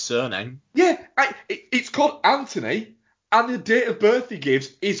don't get his surname. Yeah, it's called Anthony, and the date of birth he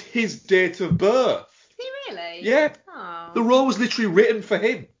gives is his date of birth. Really? Yeah. Oh, The role was literally written for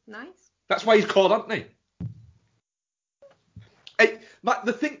him. nice. That's why he's called Anthony. Hey,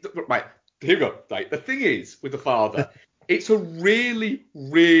 the thing, right, here we go. Right, the thing is with The Father, it's a really,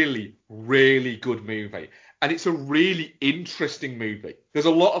 really, really good movie, and it's a really interesting movie. There's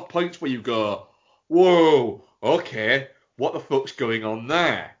a lot of points where you go, whoa, okay, what the fuck's going on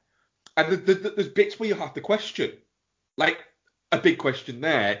there? And there's bits where you have to question. Like, a big question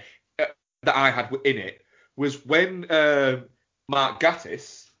there that I had in it was when Mark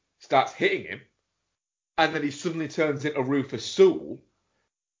Gatiss starts hitting him, and then he suddenly turns into Rufus Sewell.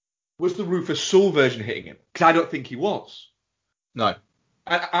 Was the Rufus Sewell version hitting him? Because I don't think he was. No.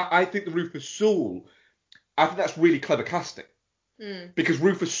 I think the Rufus Sewell, I think that's really clever casting. Because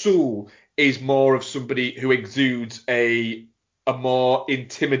Rufus Sewell is more of somebody who exudes a more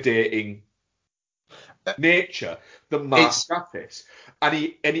intimidating nature than Mark Gatiss. And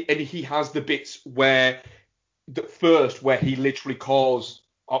he has the bits where he literally calls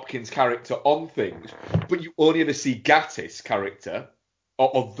Hopkins' character on things, but you only ever see Gatiss' character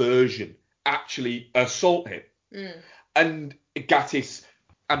or version actually assault him. And Gatiss,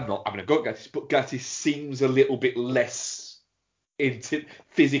 I'm not having a go at Gatiss, but Gatiss seems a little bit less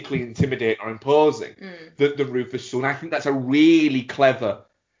physically intimidating or imposing than Rufus Sewell. And I think that's a really clever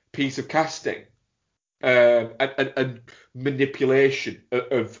piece of casting and manipulation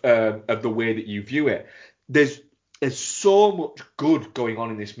of the way that you view it. There's so much good going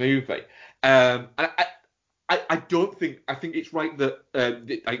on in this movie. And I don't think, I think it's right that, I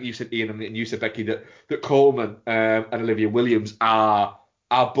think you said, Ian, and you said, Becky, that Coleman and Olivia Williams are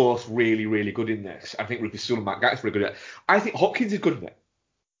both really, really good in this. I think Rufus Sewell and Matt Gatiss are really good at it. I think Hopkins is good in it.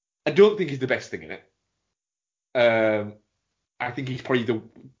 I don't think he's the best thing in it. I think he's probably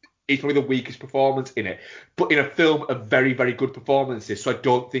the weakest performance in it. But in a film of very, very good performances, so I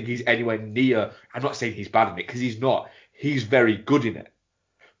don't think he's anywhere near, I'm not saying he's bad in it, because he's not. He's very good in it.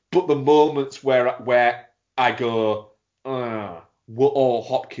 But the moments where I go, were all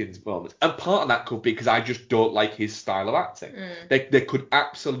Hopkins moments. And part of that could be because I just don't like his style of acting. There could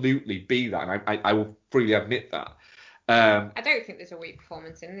absolutely be that, and I will freely admit that. I don't think there's a weak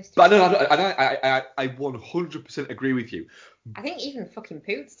performance in this. But I 100% agree with you. I think even fucking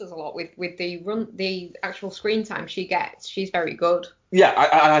Poots does a lot with the actual screen time she gets. She's very good. Yeah,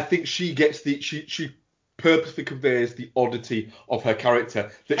 I think she gets she purposely conveys the oddity of her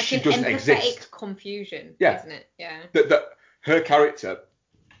character that like she doesn't exist. Empathetic confusion, Yeah. isn't it? Yeah. That her character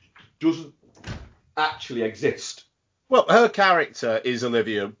doesn't actually exist. Well, her character is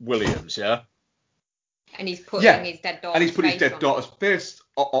Olivia Williams, yeah? And he's putting his dead daughter's and he's put his dead face daughter's face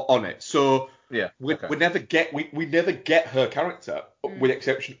on it. So Yeah. we never get her character, with the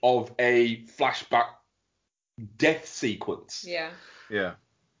exception of a flashback death sequence. Yeah. Yeah.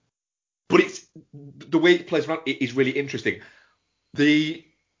 But it's the way it plays around. It is really interesting. I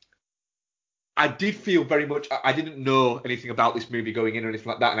did feel very much. I didn't know anything about this movie going in or anything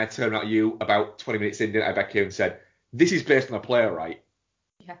like that, and I turned around to you about 20 minutes in, didn't I, Becky, and said, "This is based on a play, right?"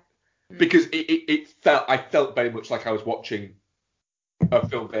 Yeah. Because I felt very much like I was watching a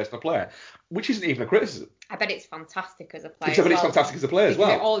film based on a play, which isn't even a criticism. I bet it's fantastic as a play. Except it's fantastic as a play as well.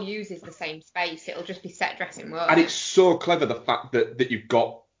 Because it all uses the same space. It'll just be set dressing work. And it's so clever, the fact that you've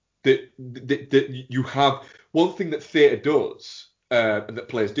got that you have one thing that theatre does and that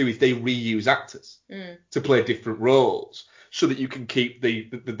players do is they reuse actors to play different roles so that you can keep the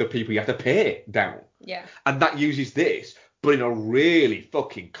people you have to pay down. Yeah. And that uses this, but in a really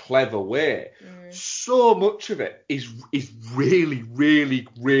fucking clever way. So much of it is really, really,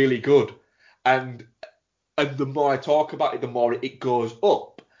 really good. And the more I talk about it, the more it goes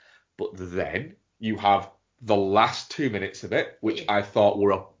up. But then you have the last 2 minutes of it, which I thought were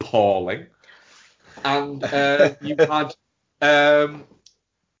appalling. And you had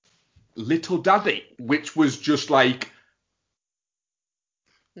Little Daddy, which was just like...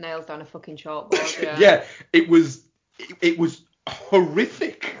 Nails down a fucking chalkboard, yeah. Yeah, it was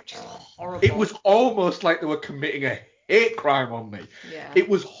horrific. Just horrible. It was almost like they were committing a hate crime on me. Yeah. It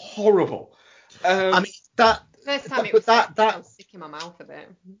was horrible. I mean, that... First time it but was that- I was sick in my mouth a bit.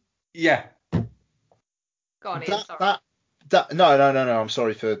 Yeah. Go on, Ian, sorry. No. I'm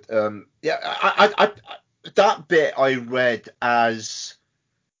sorry for. I that bit I read as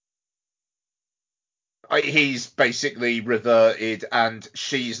he's basically reverted, and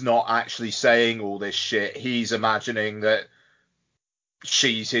she's not actually saying all this shit. He's imagining that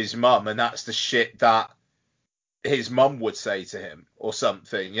she's his mum, and that's the shit that his mum would say to him, or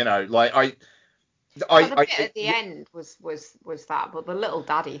something. You know, like The bit at the end was that, but the Little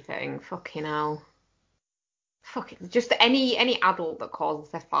Daddy thing, fucking hell. Fuck it. Just any adult that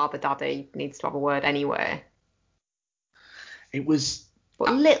calls their father daddy needs to have a word anyway. It was.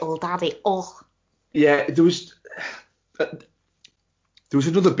 But little daddy, oh. Yeah, there was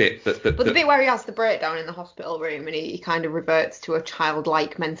another bit that. But the bit where he has the breakdown in the hospital room and he kind of reverts to a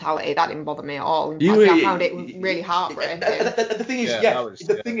childlike mentality, that didn't bother me at all. I found it really heartbreaking.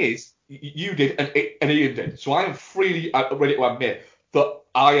 The thing is, you did and Ian did. So I am freely ready to admit that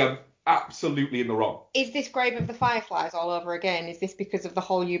I am absolutely in the wrong. Is this Grave of the Fireflies all over again? Is this because of the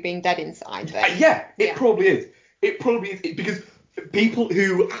whole you being dead inside thing? Yeah, it probably is. It probably is because people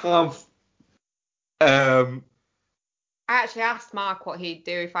who have I actually asked Mark what he'd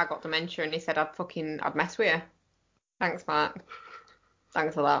do if I got dementia, and he said I'd mess with you. Thanks, Mark.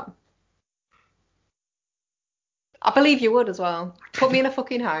 Thanks for that. I believe you would as well. Put me in a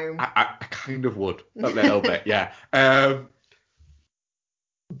fucking home. I kind of would a little bit, yeah. But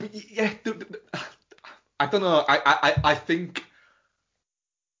yeah, I don't know. I think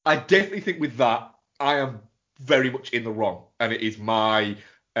I definitely think with that I am very much in the wrong, and it is my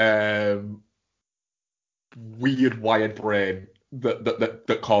weird wired brain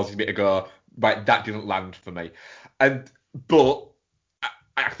that causes me to go, right, that didn't land for me. But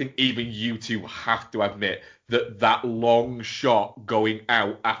I think even you two have to admit that long shot going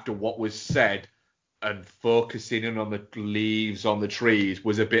out after what was said and focusing in on the leaves on the trees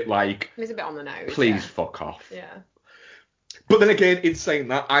was a bit like, it was a bit on the nose. Please fuck off. Yeah. But then again, in saying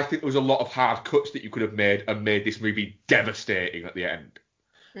that, I think there was a lot of hard cuts that you could have made and made this movie devastating at the end.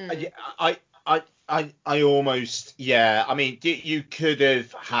 I almost, yeah. I mean, you could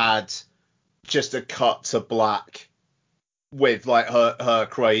have had just a cut to black with like her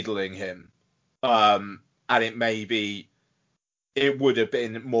cradling him, and it would have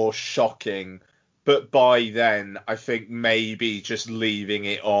been more shocking. But by then, I think maybe just leaving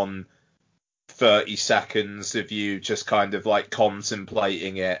it on 30 seconds of you just kind of like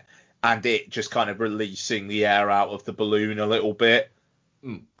contemplating it and it just kind of releasing the air out of the balloon a little bit.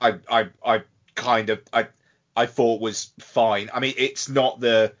 I thought was fine. I mean, it's not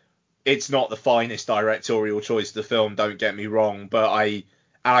the finest directorial choice of the film, don't get me wrong, but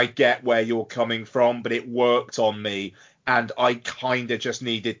I get where you're coming from, but it worked on me, and I kind of just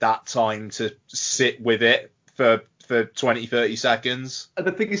needed that time to sit with it for 20, 30 seconds. And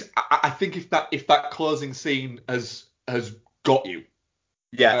the thing is, I think if that closing scene has got you,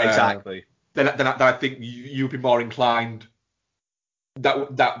 yeah, exactly, then I think you'd be more inclined.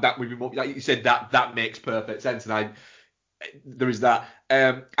 That would be more, like you said, that makes perfect sense, and there is that.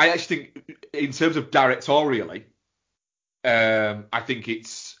 I actually think in terms of directorially, I think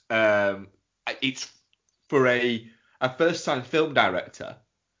it's for a first-time film director,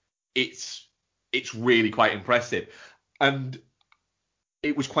 it's really quite impressive, and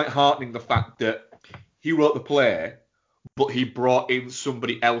it was quite heartening the fact that he wrote the play, but he brought in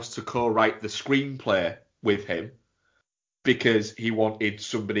somebody else to co-write the screenplay with him because he wanted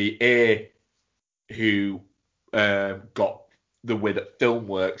somebody who got the way that film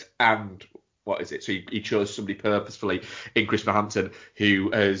works and what is it? So he chose somebody purposefully in Chris Mahanton who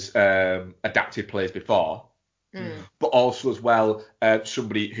has adapted plays before, but also as well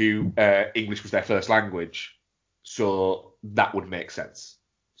somebody who English was their first language, so that would make sense.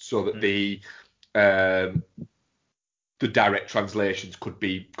 So that the direct translations could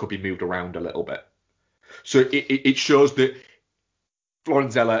be moved around a little bit. So it shows that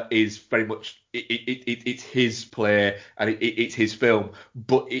Florenzella is very much it's his play and it's his film,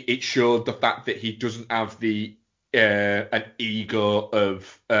 but it showed the fact that he doesn't have the an ego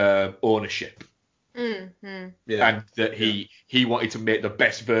of ownership, yeah, and that he wanted to make the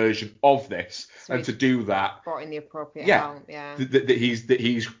best version of this, so and to do that, brought in the appropriate help, that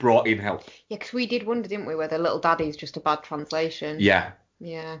he's brought in help. Yeah, because we did wonder, didn't we, whether Little Daddy's just a bad translation. Yeah.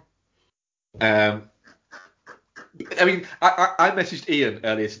 I mean, I messaged Ian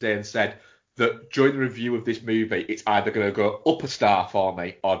earlier today and said that during the review of this movie, it's either going to go up a star for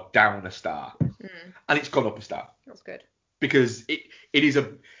me or down a star. And it's gone up a star. That's good. Because it is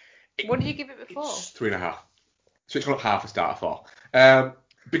a... What did you give it before? It's 3.5. So it's gone up half a star for.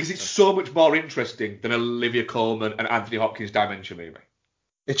 Because it's so much more interesting than Olivia Colman and Anthony Hopkins' Dementia movie.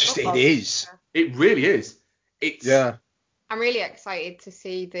 It is. It really is. Yeah. I'm really excited to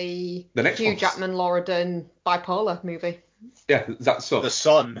see the next Hugh one. Jackman, Laura Dern bipolar movie. Yeah, that's so. The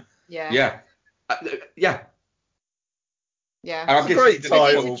Son. Yeah. Yeah. Yeah. Yeah. It's a great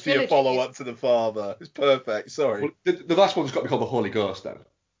title for your follow-up to The Father. It's perfect. Sorry. Well, the last one's got to be called The Holy Ghost, then.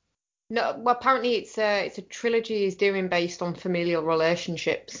 No, well, apparently it's a trilogy he's doing based on familial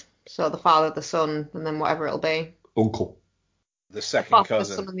relationships. So the father, the son, and then whatever it'll be. Uncle. The second Father,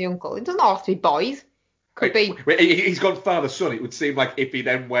 cousin. the son, and the uncle. It doesn't all have to be boys. Could be. He's gone father son. It would seem like if he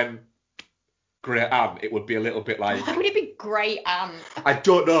then went Great Aunt, it would be a little bit like. Why would it be Great Aunt? I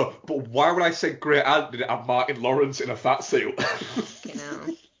don't know, but why would I say Great Aunt? Did it have Martin Lawrence in a fat suit? You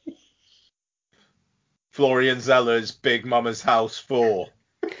know. Florian Zeller's Big Mama's House 4.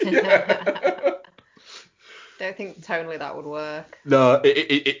 Yeah. Don't think tonally that would work. No,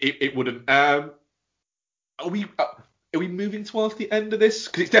 it wouldn't. Are we moving towards the end of this?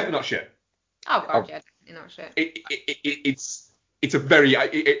 Because it's definitely not shit. Oh god, yeah, definitely not shit. It's a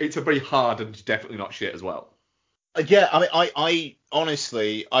very hard and definitely not shit as well. Yeah, I mean, I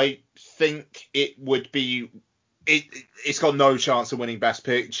honestly, I think it would be. It's got no chance of winning Best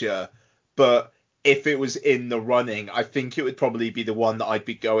Picture, but if it was in the running, I think it would probably be the one that I'd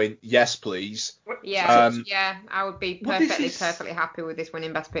be going, yes, please. Yeah, I would be perfectly happy with this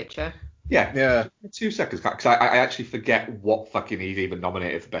winning Best Picture. Yeah. 2 seconds, because I actually forget what fucking he's even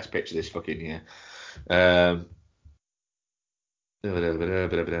nominated for Best Picture this fucking year.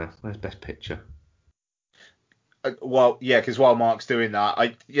 Where's Best Picture? Well, yeah, because while Mark's doing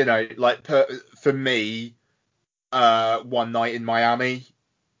that, for me, One Night in Miami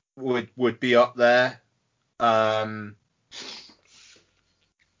would be up there.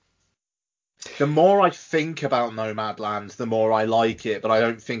 The more I think about Nomadland, the more I like it, but I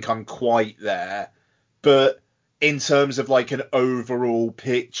don't think I'm quite there. But in terms of like an overall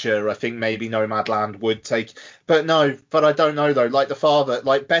picture, I think maybe Nomadland would take. But I don't know though. Like The Father,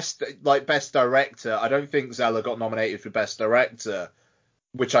 best director, I don't think Zeller got nominated for best director,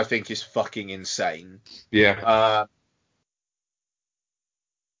 which I think is fucking insane. Yeah.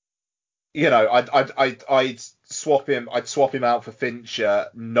 I'd swap him out for Fincher,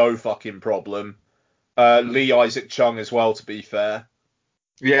 no fucking problem. Lee Isaac Chung as well, to be fair.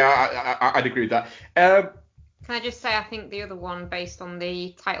 Yeah, I'd agree with that. Can I just say, I think the other one, based on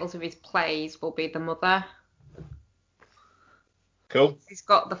the titles of his plays, will be The Mother. Cool. He's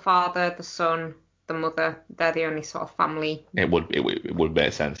got the father, the son, the mother. They're the only sort of family. It would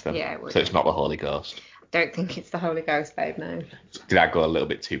make sense then. Yeah, it would. So it's not the Holy Ghost. Don't think it's the Holy Ghost, babe, no. Did I go a little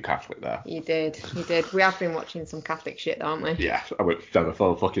bit too Catholic there? You did. We have been watching some Catholic shit, aren't we? Yeah, I went down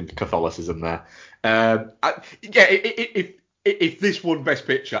full fucking Catholicism there. If this won Best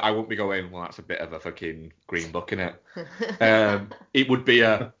Picture, I wouldn't be going, well, that's a bit of a fucking Green Book, innit? It would be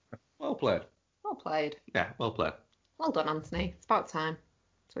a, well played. Well played. Yeah, well played. Well done, Anthony. It's about time.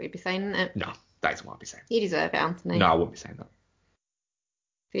 That's what you'd be saying, isn't it? No, that isn't what I'd be saying. You deserve it, Anthony. No, I wouldn't be saying that.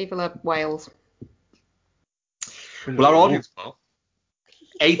 Viva Wales. Well, our audience poll,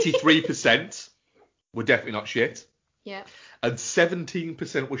 83% were definitely not shit. Yeah. And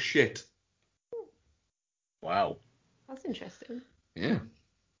 17% were shit. Wow. That's interesting. Yeah.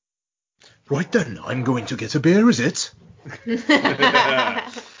 Right then, I'm going to get a beer, is it?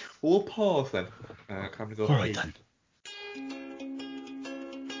 We'll pause then. Can we go All right then.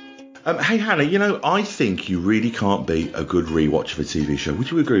 Hey Hannah, I think you really can't beat a good rewatch of a TV show.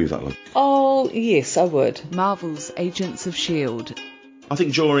 Would you agree with that, love? Oh, yes, I would. Marvel's Agents of S.H.I.E.L.D. I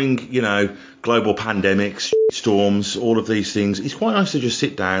think during, global pandemics, storms, all of these things, it's quite nice to just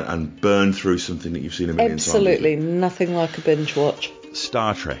sit down and burn through something that you've seen a million times. Absolutely, nothing like a binge watch.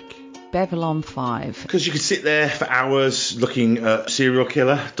 Star Trek. Babylon 5. Because you could sit there for hours looking at serial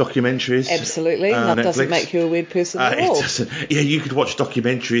killer documentaries. Absolutely, that Netflix. doesn't make you a weird person at all. It doesn't. Yeah, you could watch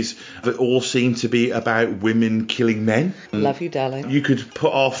documentaries that all seem to be about women killing men. Love you, darling. You could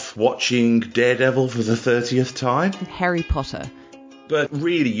put off watching Daredevil for the 30th time. Harry Potter. But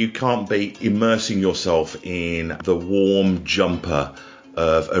really, you can't beat immersing yourself in the warm jumper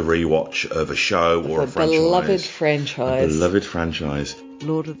of a rewatch of a show or a franchise. A beloved franchise.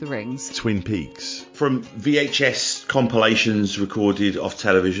 Lord of the Rings. Twin Peaks. From VHS compilations recorded off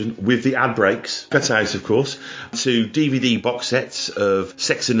television with the ad breaks, cut out of course, to DVD box sets of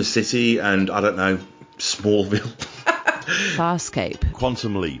Sex and the City and, I don't know, Smallville. Farscape.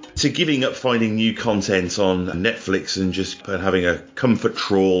 Quantum Leap. To giving up finding new content on Netflix and just having a comfort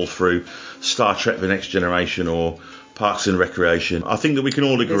trawl through Star Trek The Next Generation or Parks and Recreation. I think that we can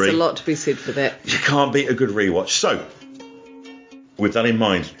all agree. There's a lot to be said for that. You can't beat a good rewatch. So, with that in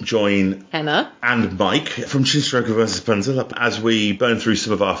mind, join Hannah and Mike from Chinstroker vs. Punter as we burn through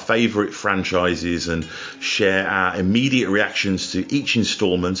some of our favourite franchises and share our immediate reactions to each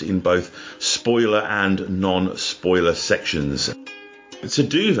instalment in both spoiler and non-spoiler sections. To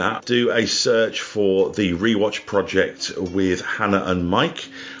do that, do a search for the Rewatch Project with Hannah and Mike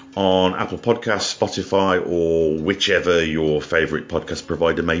on Apple Podcasts, Spotify, or whichever your favourite podcast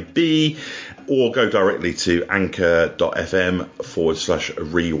provider may be, or go directly to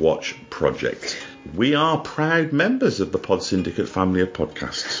anchor.fm/rewatch project. We are proud members of the Pod Syndicate family of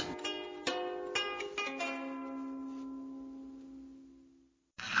podcasts.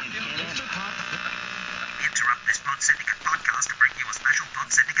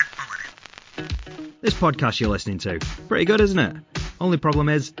 podcast you're listening to. Pretty good, isn't it? Only problem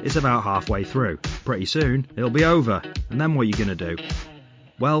is, it's about halfway through. Pretty soon, it'll be over. And then what are you going to do?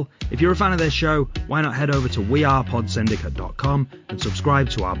 Well, if you're a fan of this show, why not head over to wearepodsyndicate.com and subscribe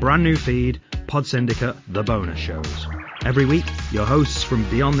to our brand new feed, Pod Syndicate, The Bonus Shows. Every week, your hosts from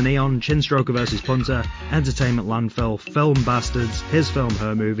Beyond the Neon, Chinstroker vs. Punter, Entertainment Landfill, Film Bastards, His Film,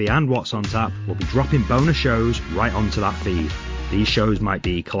 Her Movie and What's on Tap will be dropping bonus shows right onto that feed. These shows might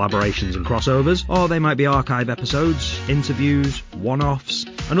be collaborations and crossovers, or they might be archive episodes, interviews, one-offs,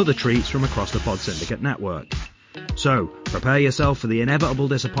 and other treats from across the Pod Syndicate network. So, prepare yourself for the inevitable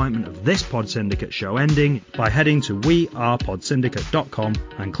disappointment of this Pod Syndicate show ending by heading to wearepodsyndicate.com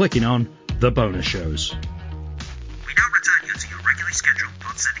and clicking on The Bonus Shows. We now return you to your regularly scheduled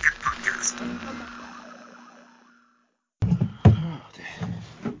Pod Syndicate podcast.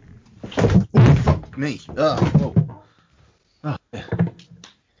 Fuck me. Oh.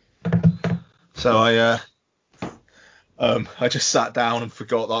 So I just sat down and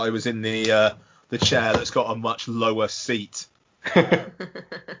forgot that I was in the chair that's got a much lower seat. Did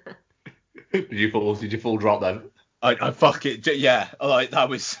you full drop then? I fuck it. Yeah, like that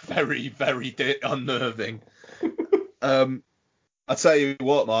was very, very unnerving. I tell you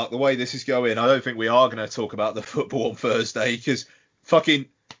what, Mark, the way this is going, I don't think we are going to talk about the football on Thursday because fucking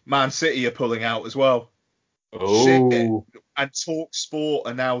Man City are pulling out as well. Oh. Shit. And Talk Sport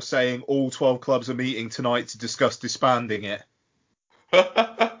are now saying all 12 clubs are meeting tonight to discuss disbanding it.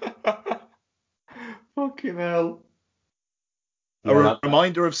 Fucking hell. A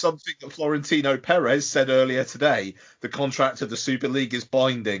reminder of something that Florentino Perez said earlier today. The contract of the Super League is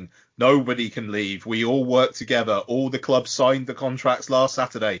binding. Nobody can leave. We all work together. All the clubs signed the contracts last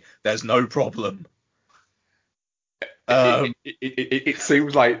Saturday. There's no problem. It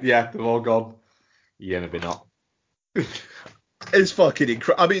seems like, yeah, they've all gone. Yeah, maybe not. It's fucking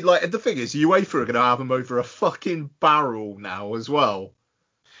incredible. I mean, like, the thing is, UEFA are going to have them over a fucking barrel now as well.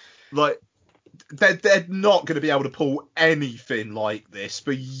 Like, they're not going to be able to pull anything like this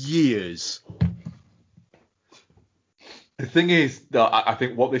for years. The thing is, though, I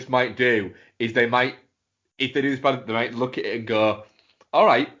think what this might do is they might, if they do this bad, they might look at it and go, all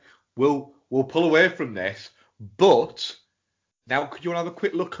right, we'll pull away from this, but now could you want to have a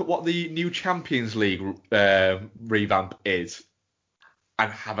quick look at what the new Champions League revamp is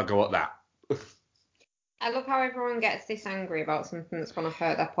and have a go at that? I love how everyone gets this angry about something that's going to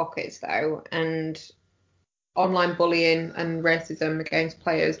hurt their pockets, though, and online bullying and racism against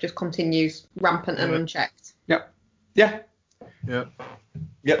players just continues rampant and unchecked. Yep.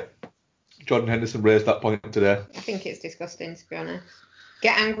 Jordan Henderson raised that point today. I think it's disgusting, to be honest.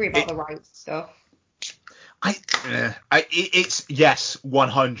 Get angry about the right stuff. It's yes,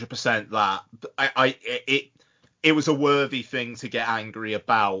 100% that. It was a worthy thing to get angry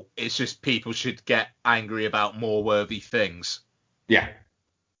about. It's just people should get angry about more worthy things. Yeah.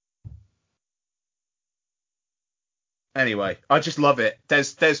 Anyway, I just love it.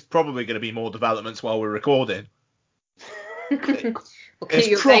 There's probably going to be more developments while we're recording. We'll keep you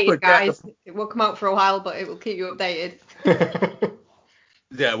updated, guys. It will come out for a while, but it will keep you updated.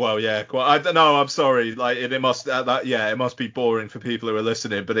 Yeah, well, yeah. Well, I don't know. I'm sorry. Like, it must it must be boring for people who are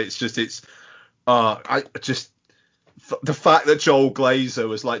listening, but the fact that Joel Glazer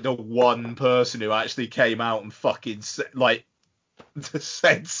was like the one person who actually came out and fucking said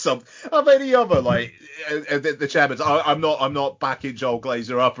something of any other, like the chairman. I'm not backing Joel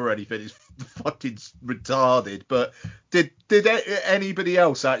Glazer up or anything. He's fucking retarded. But did anybody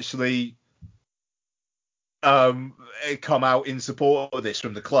else actually come out in support of this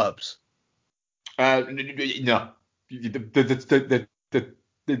from the clubs? No. The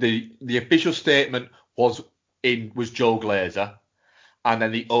official statement was Joe Glazer, and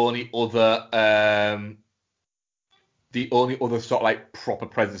then the only other sort of like proper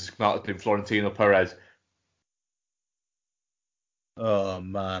presence to come out has been Florentino Perez. Oh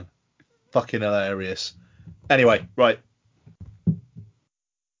man, fucking hilarious. Anyway, right,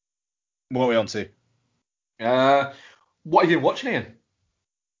 what are we on to? What are you watching, Ian?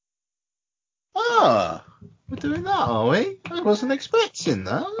 Ah, we're doing that, are we? I wasn't expecting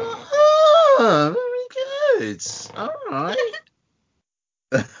that. Ah, very good. All right.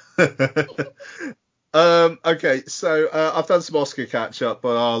 Okay, so I've done some Oscar catch up,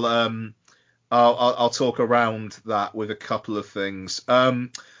 but I'll talk around that with a couple of things.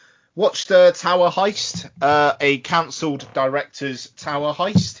 Watched Tower Heist, a cancelled director's Tower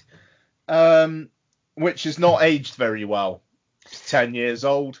Heist, which has not aged very well. It's 10 years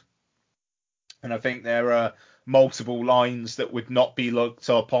old, and I think there are multiple lines that would not be looked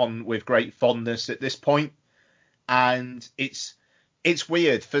upon with great fondness at this point. And it's it's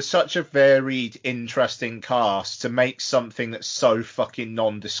weird for such a varied, interesting cast to make something that's so fucking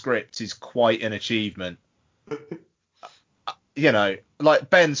nondescript is quite an achievement. You know, like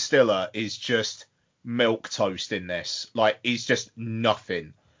Ben Stiller is just milk toast in this. Like, he's just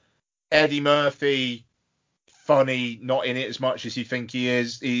nothing. Eddie Murphy, funny, not in it as much as you think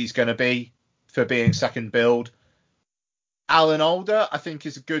he's going to be for being second build. Alan Alda, I think,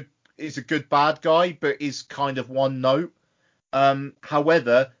 is a good bad guy, but is kind of one note.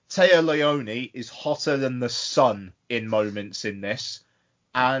 However, Téa Leoni is hotter than the sun in moments in this,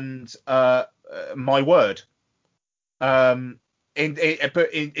 and my word, but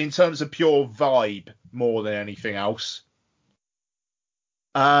in terms of pure vibe more than anything else,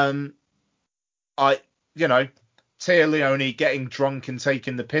 Téa Leoni getting drunk and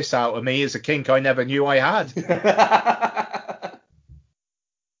taking the piss out of me is a kink I never knew I had.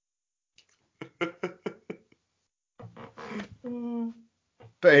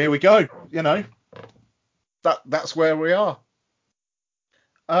 But here we go, that's where we are.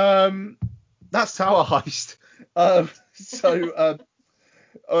 That's Tower Heist.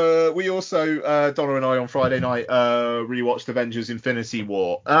 We also, Donna and I on Friday night, rewatched Avengers Infinity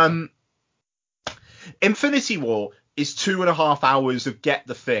War. Infinity War is 2.5 hours of get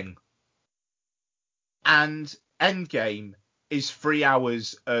the thing. And Endgame is 3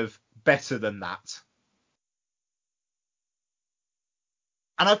 hours of better than that.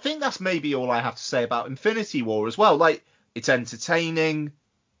 And I think that's maybe all I have to say about Infinity War as well. Like, it's entertaining.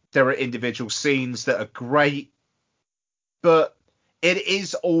 There are individual scenes that are great. But it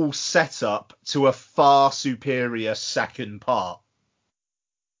is all set up to a far superior second part.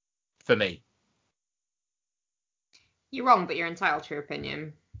 For me. You're wrong, but you're entitled to your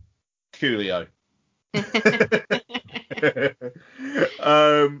opinion. Coolio.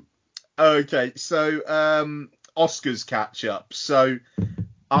 Okay, so Oscars catch up. So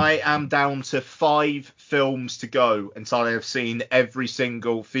I am down to 5 films to go until I have seen every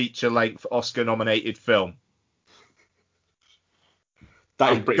single feature-length Oscar-nominated film.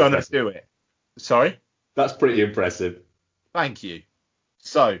 I'm gonna do it. Sorry? That's pretty impressive. Thank you.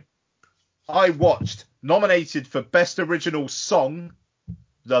 So, I watched, nominated for Best Original Song,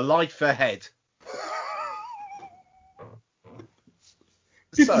 The Life Ahead.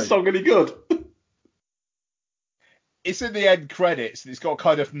 Is the song any good? It's in the end credits, and it's got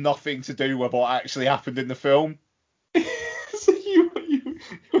kind of nothing to do with what actually happened in the film. So you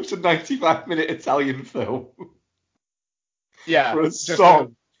watched a 95-minute Italian film? Yeah. For a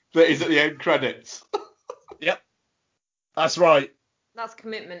song that is at the end credits. Yep. That's right. That's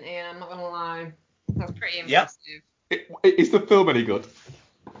commitment, Ian, I'm not going to lie. That's pretty impressive. Yep. Is the film any good?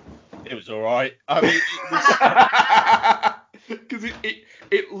 It was alright. I mean, because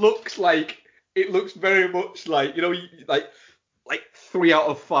it looks like, it looks very much like, like 3 out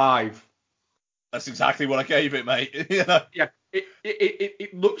of 5. That's exactly what I gave it, mate. Yeah.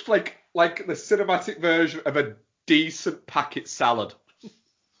 It looks like the cinematic version of a decent packet salad.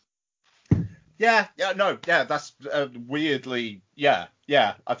 That's weirdly, I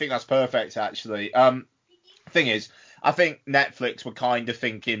think that's perfect, actually. Thing is, I think Netflix were kind of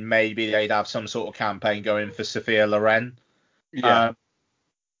thinking maybe they'd have some sort of campaign going for Sophia Loren. Yeah.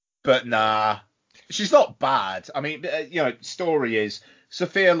 But nah, she's not bad. I mean, story is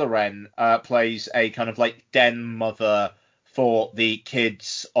Sophia Loren plays a kind of like den mother for the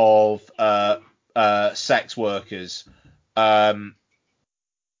kids of sex workers who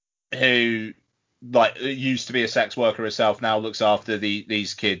used to be a sex worker herself, now looks after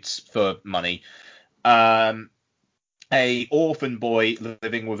these kids for money. A orphan boy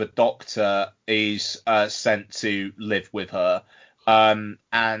living with a doctor is sent to live with her.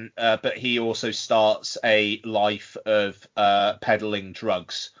 But he also starts a life of peddling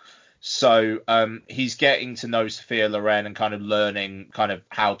drugs. So he's getting to know Sophia Loren and kind of learning kind of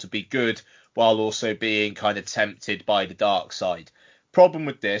how to be good while also being kind of tempted by the dark side. Problem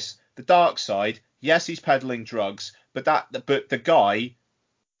with this, the dark side, yes, he's peddling drugs, but the guy,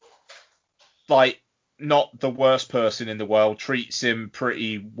 not the worst person in the world, treats him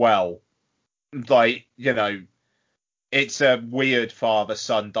pretty well. It's a weird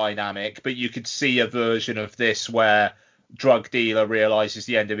father-son dynamic, but you could see a version of this where drug dealer realizes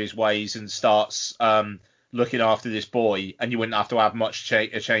the end of his ways and starts looking after this boy, and you wouldn't have to have much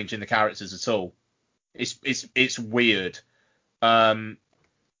a change in the characters at all. It's weird. And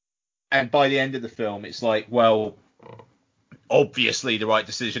by the end of the film, it's like, well, obviously the right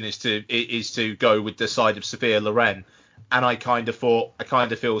decision is to go with the side of Sophia Loren. And I kind of feel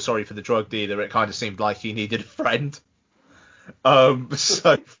sorry for the drug dealer. It kind of seemed like he needed a friend. So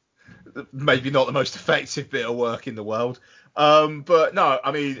maybe not the most effective bit of work in the world. But no,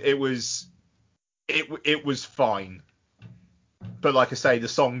 I mean, it was fine. But like I say, the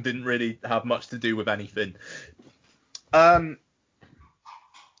song didn't really have much to do with anything. Kind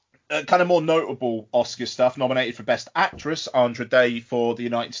of more notable Oscar stuff. Nominated for Best Actress, Andra Day for The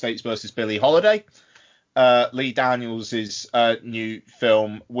United States versus Billie Holiday. Lee Daniels' new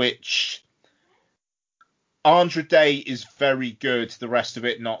film, which Andra Day is very good, the rest of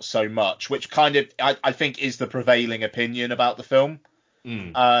it not so much, which kind of I think is the prevailing opinion about the film.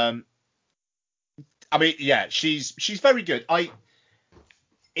 I mean, yeah, she's very good.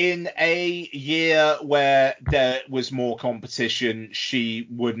 In a year where there was more competition, she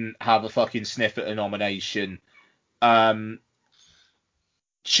wouldn't have a fucking sniff at a nomination.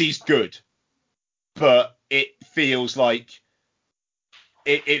 She's good, but it feels like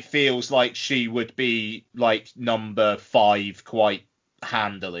she would be like number 5 quite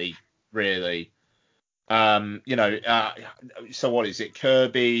handily, really. So what is it?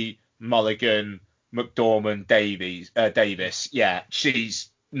 Kirby, Mulligan, McDormand, Davis. Yeah, she's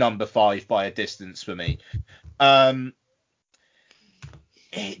number 5 by a distance for me.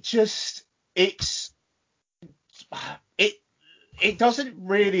 It doesn't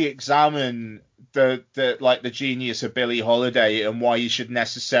really examine the genius of Billie Holiday and why you should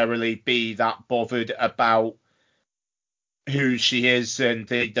necessarily be that bothered about who she is and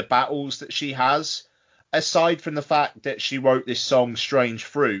the battles that she has, aside from the fact that she wrote this song Strange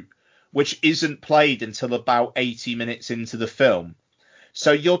Fruit, which isn't played until about 80 minutes into the film.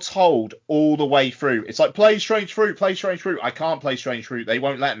 So you're told all the way through, it's like, play Strange Fruit, play Strange Fruit. I can't play Strange Fruit. They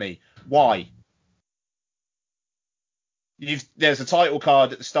won't let me. Why? There's a title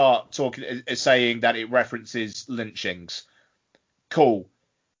card at the start saying that it references lynchings. Cool.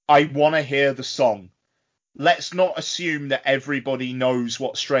 I want to hear the song. Let's not assume that everybody knows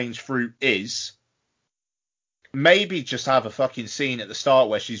what Strange Fruit is. Maybe just have a fucking scene at the start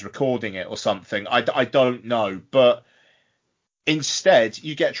where she's recording it or something. I don't know. But instead,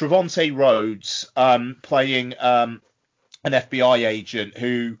 you get Trevante Rhodes playing an FBI agent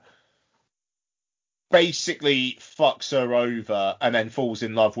who basically fucks her over and then falls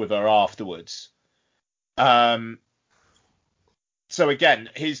in love with her afterwards. So again,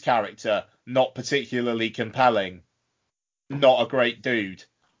 his character, not particularly compelling, not a great dude.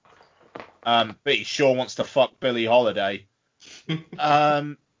 But he sure wants to fuck Billie Holiday.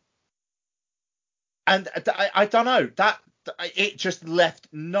 And I don't know, that it just left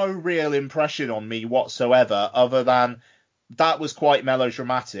no real impression on me whatsoever, other than that was quite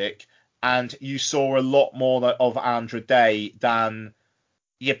melodramatic, and you saw a lot more of Andra Day than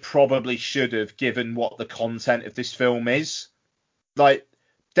you probably should have, given what the content of this film is. Like,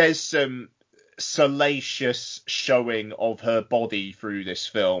 there's some salacious showing of her body through this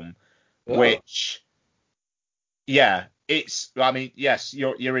film, which, yeah, I mean, yes,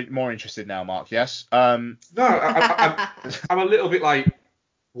 you're more interested now, Mark, yes? No, I'm a little bit like,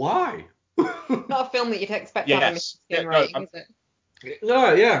 why? Not a film that you'd expect to have a Michelin rating, is it?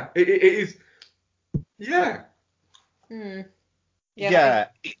 No, yeah, it is. Yeah. Yeah.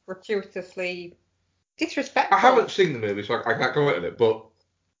 Gratuitously disrespectful. I haven't seen the movie, so I can't comment on it. But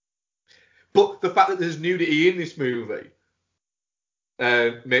the fact that there's nudity in this movie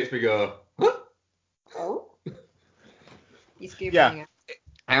makes me go, huh? Oh. You're Scoobying again.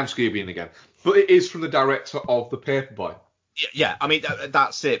 I am Scoobying again. But it is from the director of The Paperboy. Yeah, I mean,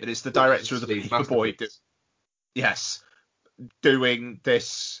 that's it. But it's the director of The Paperboy. Yes. Doing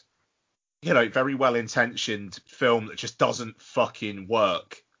this, very well-intentioned film that just doesn't fucking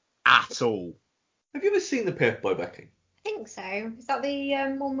work at all. Have you ever seen The Paperboy, Becky? I think so. Is that the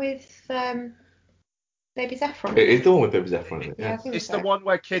one with Baby Zephron? It is the one with Baby Zephron. Yeah, I think it's so. the one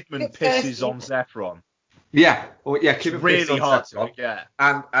where Kidman pisses on Zephron. Yeah, Kidman really pisses on hard Zephron. to get.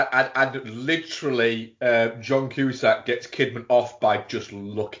 And literally, John Cusack gets Kidman off by just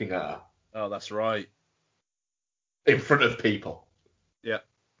looking at her. Oh, that's right. In front of people. Yeah.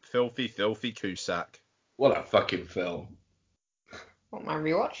 Filthy Cusack. What a fucking film. What am I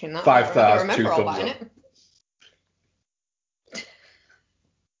rewatching that? 5 stars, I 2 remember all thumbs that in up. it.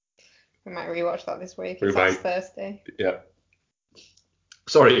 We might rewatch that this week. We It's might. last Thursday. Yeah.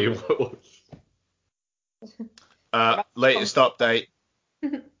 Sorry. Latest update.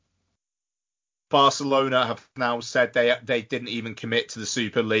 Barcelona have now said they didn't even commit to the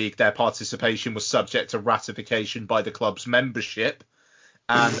Super League. Their participation was subject to ratification by the club's membership,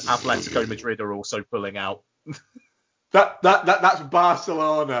 and Atletico Madrid are also pulling out. That's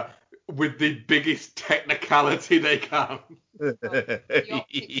Barcelona with the biggest technicality they can. The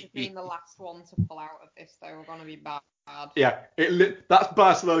optics of being the last one to pull out of this, though, are going to be bad. Yeah, that's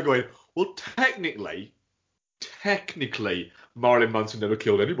Barcelona going, well, technically, Marilyn Manson never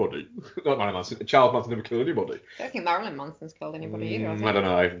killed anybody. Not Marilyn Manson, Charles Manson never killed anybody. I don't think Marilyn Manson's killed anybody either. Has he? I don't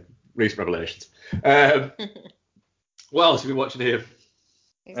know. Recent revelations. What else have you been watching here?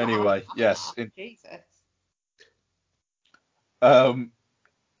 He's not Anyway, having yes. that. Jesus.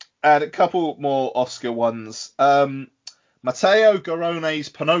 And a couple more Oscar ones. Matteo Garone's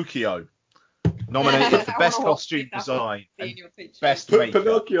Pinocchio, nominated for Best Costume Design and Best Makeup.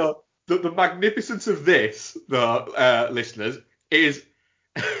 Pinocchio, the magnificence of this, though, listeners, is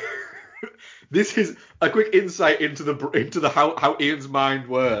this is a quick insight into the how Ian's mind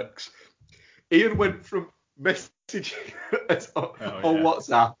works. Ian went from messaging on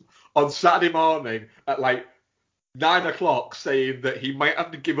WhatsApp on Saturday morning at like 9 o'clock saying that he might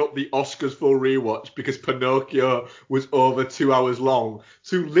have to give up the Oscars for rewatch because Pinocchio was over 2 hours long,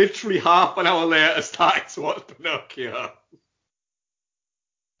 to literally half an hour later starting to watch Pinocchio.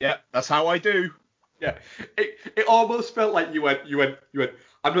 Yeah, that's how I do. Yeah, it almost felt like you went, I'm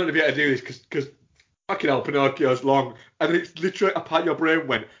not going to be able to do this because fucking hell, Pinocchio's long. And then it's literally a part of your brain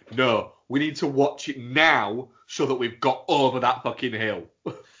went, no, we need to watch it now so that we've got over that fucking hill.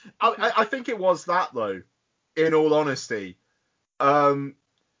 I think it was that, though, in all honesty.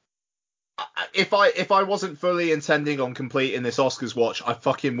 If I wasn't fully intending on completing this Oscars watch, I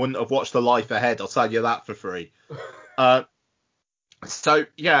fucking wouldn't have watched The Life Ahead, I'll tell you that for free. So,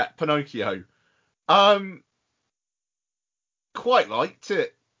 yeah, Pinocchio. Quite liked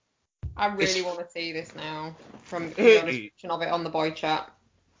it. I really want to see this now from your description of it on the boy chat.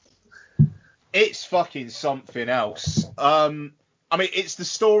 It's fucking something else. I mean, it's the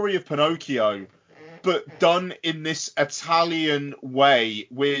story of Pinocchio, but done in this Italian way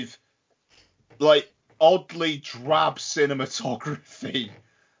with, like, oddly drab cinematography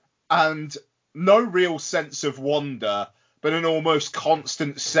and no real sense of wonder, but an almost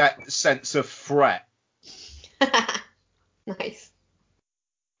constant sense of threat. Nice.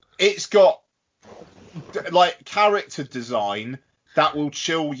 It's got, like, character design that will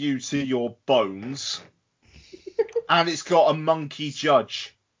chill you to your bones. And it's got a monkey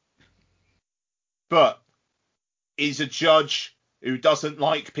judge. But he's a judge who doesn't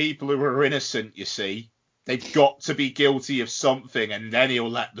like people who are innocent, you see. They've got to be guilty of something, and then he'll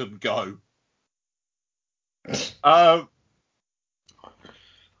let them go.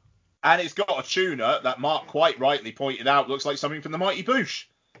 And it's got a tuner that Mark quite rightly pointed out looks like something from the Mighty Boosh.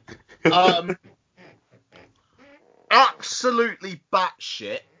 Absolutely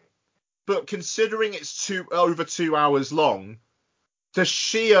batshit, but considering it's over 2 hours long, the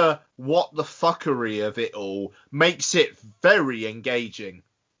sheer what the fuckery of it all makes it very engaging.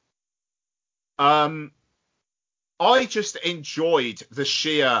 I just enjoyed the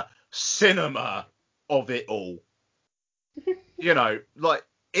sheer cinema of it all. You know, like,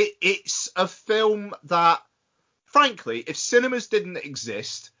 it's a film that, frankly, if cinemas didn't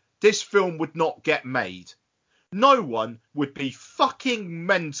exist, this film would not get made. No one would be fucking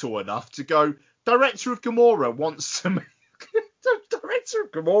mental enough to go, director of Gomorrah wants to make... Director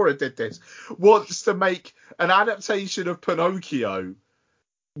of Gomorrah did this. Wants to make an adaptation of Pinocchio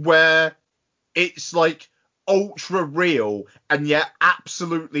where it's, like, ultra real and yet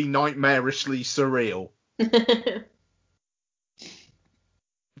absolutely nightmarishly surreal.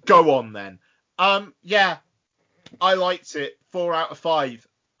 Go on, then. Yeah, I liked it. 4 out of 5.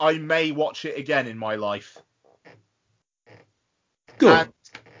 I may watch it again in my life. Good. And,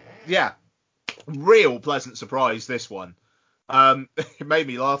 yeah, real pleasant surprise, this one. It made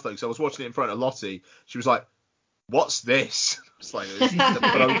me laugh, though, because I was watching it in front of Lottie. She was like, what's this? It's like, it's the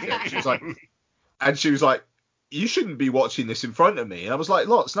Pinocchio. She was like, you shouldn't be watching this in front of me. And I was like,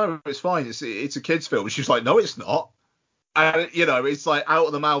 Lots, no, it's fine. It's a kid's film. And she was like, no, it's not. And, you know, it's like out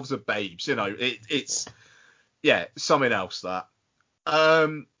of the mouths of babes. You know, it's yeah, something else, that.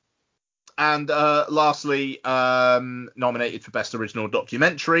 And lastly, nominated for Best Original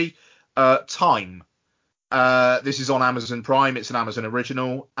Documentary, Time. This is on Amazon Prime. It's an Amazon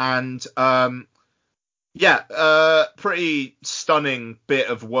original. And, pretty stunning bit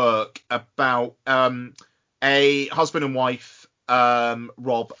of work about a husband and wife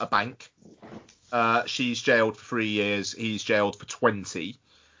rob a bank. She's jailed for 3 years. He's jailed for 20.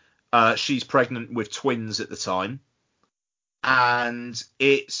 She's pregnant with twins at the time. And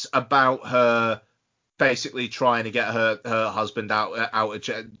it's about her basically trying to get her husband out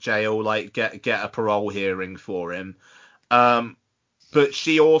of jail, like get a parole hearing for him. But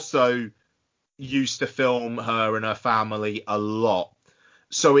she also used to film her and her family a lot.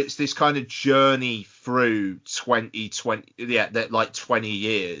 So it's this kind of journey through 20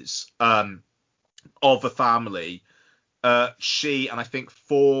 years of a family. She and I think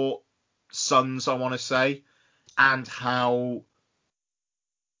 4 sons, I want to say, and how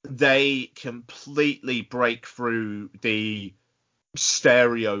they completely break through the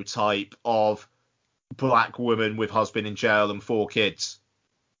stereotype of black woman with husband in jail and 4 kids.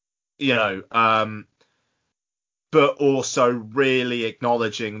 But also really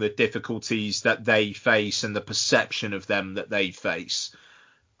acknowledging the difficulties that they face and the perception of them that they face.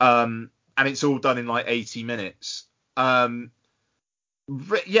 And it's all done in like 80 minutes.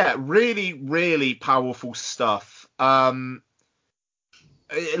 Really, really powerful stuff.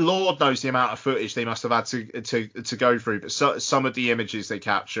 Lord knows the amount of footage they must have had to go through, but some of the images they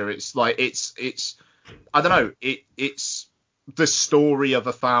capture, it's like it's I don't know, it's the story of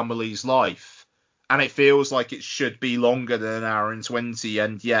a family's life. And it feels like it should be longer than an hour and 20,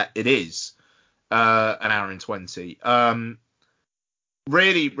 and yet it is an hour and 20.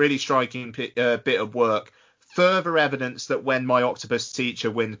 Really, really striking bit of work. Further evidence that when My Octopus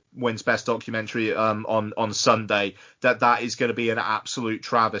Teacher wins Best Documentary on Sunday, that is going to be an absolute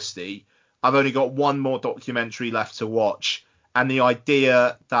travesty. I've only got one more documentary left to watch, and the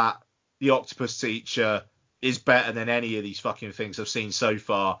idea that The Octopus Teacher is better than any of these fucking things I've seen so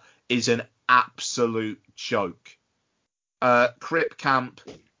far is an absolute joke. Crip Camp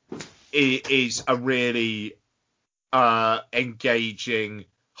is a really engaging,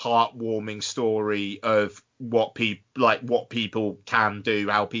 heartwarming story of what people can do,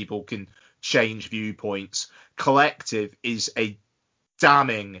 how people can change viewpoints. Collective is a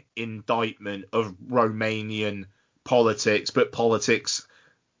damning indictment of Romanian politics, but politics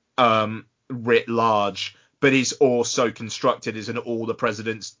writ large, but is also constructed as an All the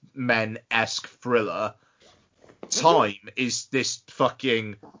President's Men-esque thriller. Time is this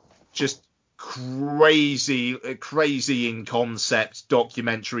fucking just crazy in concept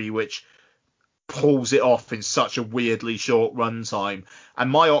documentary which pulls it off in such a weirdly short runtime. And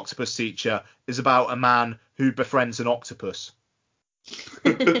My Octopus Teacher is about a man who befriends an octopus.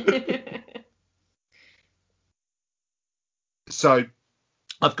 So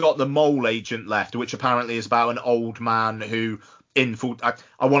I've got The Mole Agent left, which apparently is about an old man who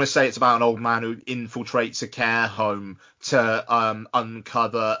I want to say it's about an old man who infiltrates a care home to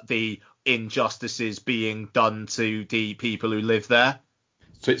uncover the injustices being done to the people who live there.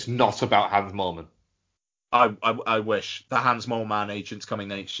 So it's not about Hans Moleman. I wish. The Hans Moleman Agent's coming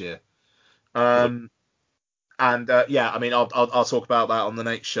next year. I mean, I'll talk about that on the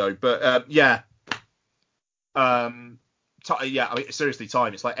next show. But I mean, seriously,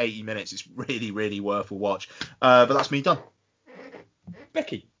 Time. It's like 80 minutes. It's really, really worth a watch. But that's me done.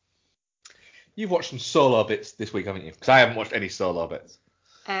 Becky, you've watched some solo bits this week, haven't you? Because I haven't watched any solo bits.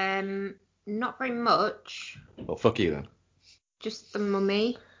 Not very much. Well, fuck you then. Just The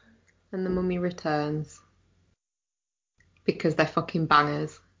Mummy and The Mummy Returns. Because they're fucking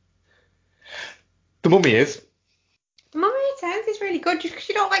bangers. The Mummy is. The Mummy Returns is really good. Just because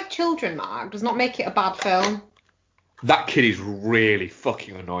you don't like children, Mark, does not make it a bad film. That kid is really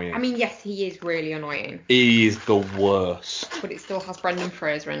fucking annoying. I mean, yes, he is really annoying. He is the worst. But it still has Brendan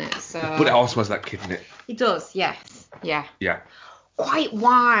Fraser in it, so... But it also has that kid in it. He does, yes. Yeah. Yeah. Quite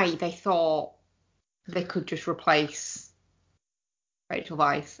why they thought they could just replace Rachel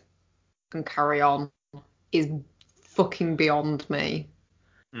Weisz and carry on is fucking beyond me.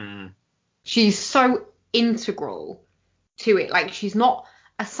 She's so integral to it. Like, she's not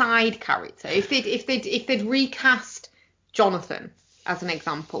a side character. If they'd recast Jonathan as an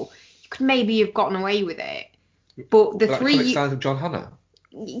example, you could maybe have gotten away with it. But the three of John Hannah.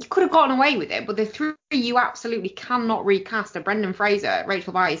 You could have gotten away with it, but the 3 you absolutely cannot recast are Brendan Fraser,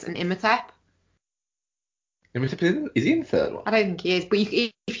 Rachel Weisz, and Imhotep. Imhotep is he in the third one? I don't think he is, but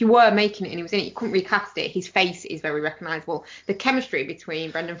if you were making it and he was in it, you couldn't recast it. His face is very recognisable. The chemistry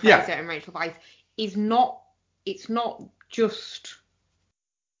between Brendan Fraser and Rachel Weisz is not. It's not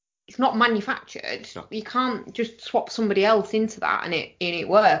manufactured. No. You can't just swap somebody else into that and it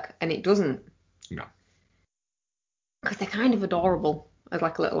work, and it doesn't. No. Because they're kind of adorable as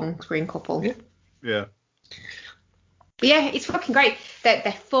like a little on-screen couple. Yeah. But yeah, it's fucking great. They're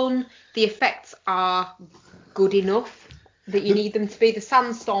fun. The effects are good enough that you need them to be. The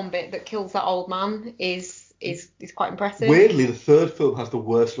sandstorm bit that kills that old man is quite impressive. Weirdly, the third film has the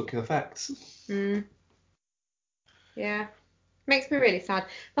worst looking effects. Yeah. Makes me really sad.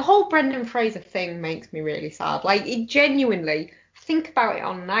 The whole Brendan Fraser thing makes me really sad. Like, it genuinely, I think about it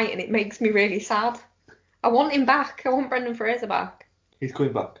on night and it makes me really sad. I want him back. I want Brendan Fraser back. He's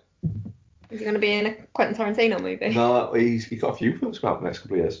coming back. Is he going to be in a Quentin Tarantino movie? No, he's got a few films coming out in the next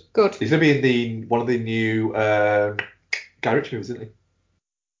couple of years. Good. He's going to be in one of the new garage movies, isn't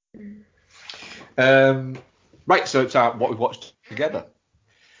he? Right, so it's what we watched together.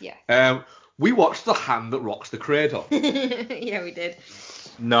 Yeah. We watched The Hand That Rocks the Cradle. Yeah, we did.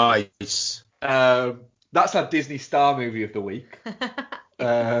 Nice. That's our Disney Star movie of the week.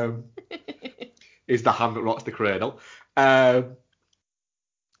 Is The Hand That Rocks the Cradle.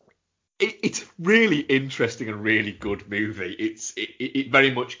 It's really interesting and really good movie. It very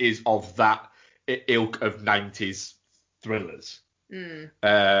much is of that ilk of 90s thrillers.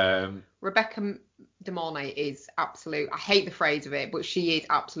 Rebecca De Mornay is absolute. I hate the phrase of it, but she is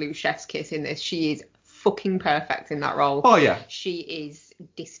absolute chef's kiss in this. She is fucking perfect in that role. Oh yeah. She is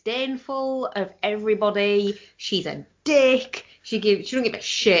disdainful of everybody. She's a dick. She doesn't give a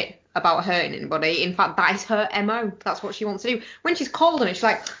shit about hurting anybody. In fact, that is her MO. That's what she wants to do. When she's called on it, she's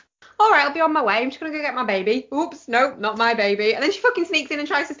like, all right, I'll be on my way. I'm just going to go get my baby. Oops, no, not my baby. And then she fucking sneaks in and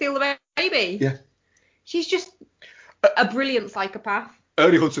tries to steal the baby. Yeah. She's just a brilliant psychopath.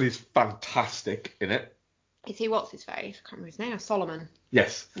 Ernie Hudson is fantastic in it. Is he, what's his face? I can't remember his name. Solomon.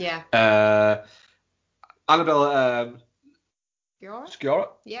 Yes. Yeah. Annabelle Sciorra?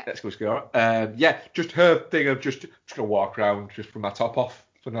 Yeah. Let's go Sciorra. Yeah, just her thing of just going to walk around just from my top off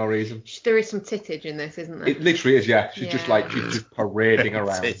for no reason. There is some tittage in this, isn't there? It literally is, yeah. She's just parading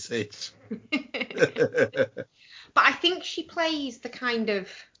around. It's. But I think she plays the kind of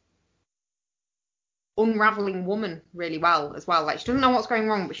unraveling woman really well as well. Like, she doesn't know what's going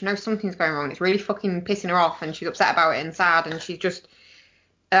wrong, but she knows something's going wrong. It's really fucking pissing her off, and she's upset about it and sad, and she's just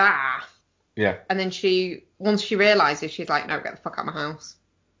Yeah. And then once she realises, she's like, no, get the fuck out of my house.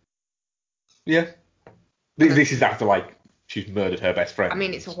 Yeah. This is after she's murdered her best friend. I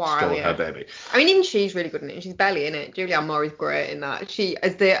mean, it's a while, stolen yeah. her baby. I mean, even she's really good in it. She's Belly in it. Julianne Moore is great in that. She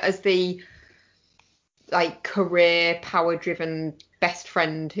as the career power driven best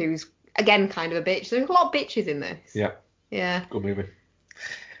friend who's again kind of a bitch. There's a lot of bitches in this. Yeah. Yeah. Good movie.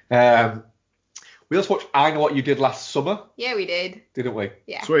 We also watched I Know What You Did Last Summer. Yeah, we did. Didn't we?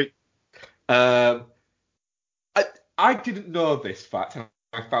 Yeah. Sweet. I didn't know this fact, and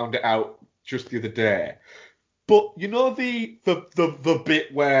I found it out just the other day. But you know the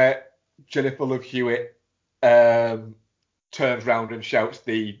bit where Jennifer Love Hewitt turns round and shouts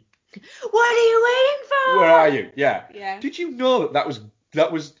 "What are you waiting for? Where are you?" Yeah. Yeah. Did you know that was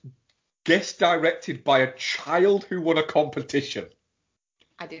guest directed by a child who won a competition?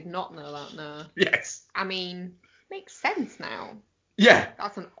 I did not know that. No. Yes. I mean, makes sense now. Yeah.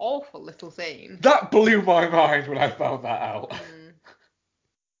 That's an awful little scene. That blew my mind when I found that out.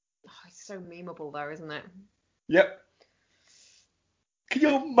 Oh, it's so memeable though, isn't it? Yep. Can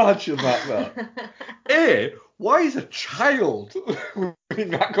you imagine that though? Why is a child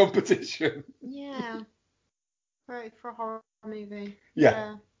winning that competition? Yeah. Right, for a horror movie.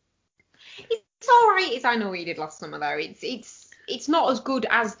 Yeah. It's alright as I Know What You Did Last Summer though. It's not as good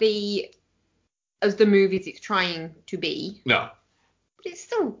as the movies it's trying to be. No. But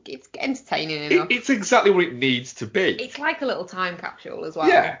it's entertaining enough. It's exactly what it needs to be. It's like a little time capsule as well.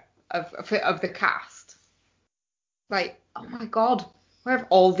 Yeah. Of the cast. Like, oh my god, where have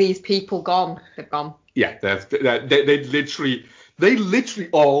all these people gone? They've gone. Yeah, they literally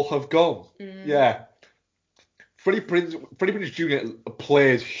all have gone. Yeah. Freddie Prinze Jr.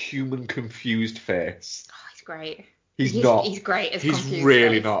 plays human confused face. Oh, he's great. He's not. He's great as he's confused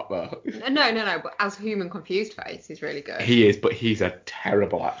really face. not though. No. But as human confused face, he's really good. He is, but he's a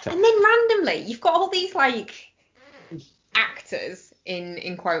terrible actor. And then randomly, you've got all these actors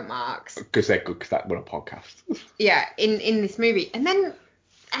in quote marks. Because they're good, because we're a podcast. Yeah, in this movie, and then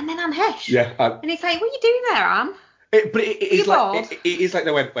Anne Hesh. Yeah. And it's like, what are you doing there, Anne? It is like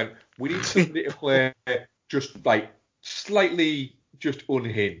they went, we need somebody to play just slightly just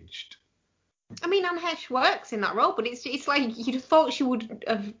unhinged. I mean, Anne Hesh works in that role, but it's like you'd have thought she would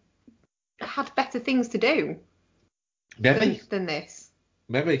have had better things to do. Maybe. Than this.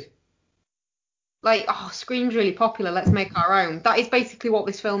 Maybe. Scream's really popular, let's make our own. That is basically what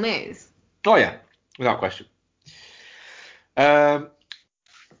this film is. Oh yeah, without question.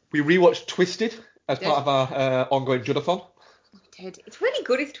 We rewatched Twisted as part of our ongoing Judathon. We did. It's really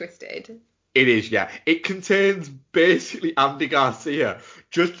good, it's Twisted. It is, yeah. It contains basically Andy Garcia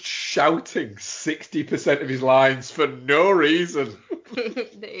just shouting 60% of his lines for no reason.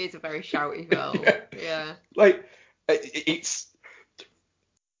 It is a very shouty film. Yeah. It's...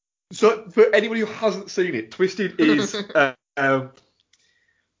 So, for anybody who hasn't seen it, Twisted is...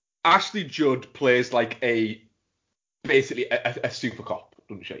 Ashley Judd plays basically a super cop,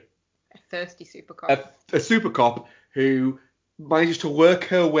 doesn't she? A thirsty super cop. A super cop who manages to work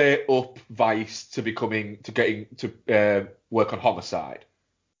her way up Vice to getting to work on homicide.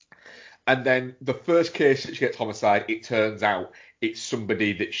 And then the first case that she gets homicide, it turns out it's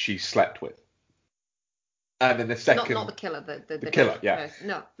somebody that she slept with. And then the second... Not the killer, the killer, dead yeah. person.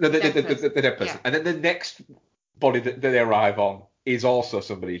 No, The dead person. dead person. Yeah. And then the next body that they arrive on is also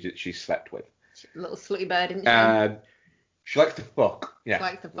somebody that she slept with. Little slutty bird, isn't she? She likes to fuck. Yeah. She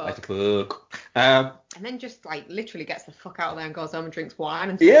likes to fuck. Likes to fuck. And then just like literally gets the fuck out of there and goes home and drinks wine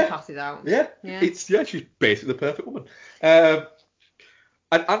and passes out. Yeah. She's basically the perfect woman. And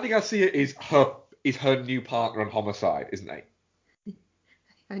Andy Garcia is her new partner on Homicide, isn't he?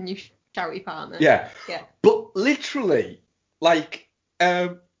 Her new shouty partner. Yeah. Yeah. But literally, like,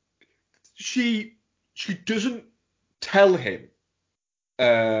 she doesn't tell him.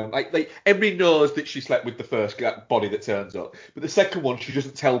 Like everybody knows that she slept with the first body that turns up, but the second one she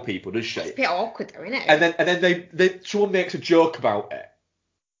doesn't tell people, does she? It's a bit awkward though, isn't it? And then someone makes a joke about it,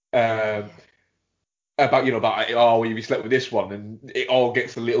 about well, you slept with this one, and it all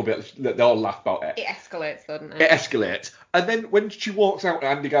gets a little bit. They all laugh about it. It escalates, doesn't it? It escalates, and then when she walks out,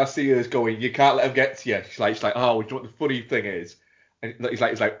 Andy Garcia is going, "You can't let him get to you." She's like, "Oh, do you know what the funny thing is?" And he's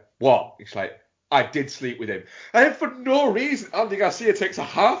like, "What?" He's like, I did sleep with him. And then for no reason, Andy Garcia takes her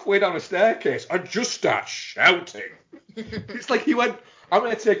halfway down a staircase and just starts shouting. It's like he went, I'm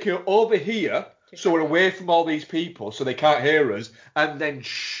going to take her over here so we're away from all these people so they can't hear us, and then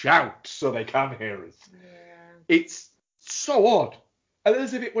shout so they can hear us. Yeah. It's so odd. And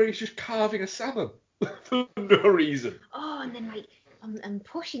there's a bit where he's just carving a salmon for no reason. Oh, and then like... and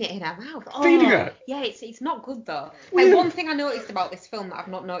pushing it in her mouth. Oh, Feeding her. Yeah, it's not good though. Weird. Like, one thing I noticed about this film that I've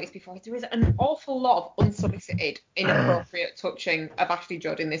not noticed before is there is an awful lot of unsolicited, inappropriate touching of Ashley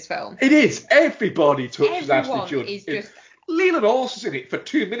Judd in this film. It is. Everybody touches Everyone Ashley Judd. is just... Leland Orser's in it for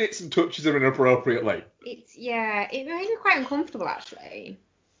 2 minutes and touches her inappropriately. It made me quite uncomfortable actually,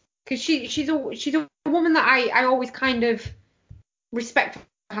 because she's a woman that I always kind of respect for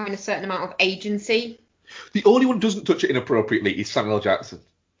having a certain amount of agency. The only one who doesn't touch it inappropriately is Samuel L. Jackson.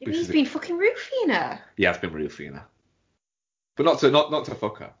 He's been fucking roofing her. Yeah, it's been roofing her. But not to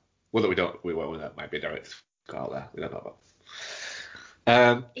fuck her. Well, that might be a direct out there. We don't know about.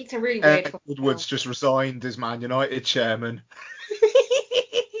 It's a really weird Ed Woodward's just resigned as Man United chairman.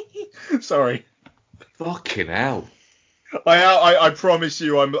 Sorry. Fucking hell. I promise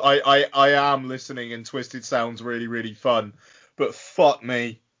you I am listening, and Twisted sounds really, really fun. But fuck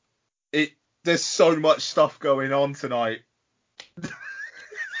me. There's so much stuff going on tonight.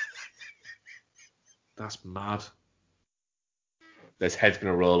 That's mad. This head's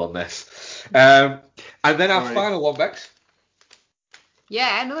going to roll on this. And then our final one, Bex.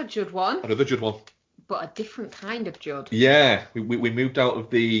 Yeah, another Judd one. Another Judd one. But a different kind of Judd. Yeah, we moved out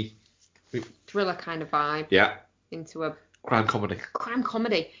of the... thriller kind of vibe. Yeah. Into a... crime comedy. Crime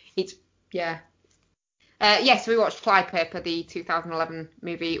comedy. It's... Yeah. So we watched Flypaper, the 2011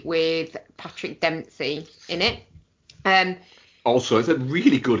 movie with Patrick Dempsey in it. Also, it's a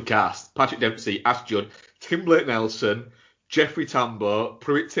really good cast. Patrick Dempsey, Ash Judd, Tim Blake Nelson, Jeffrey Tambor,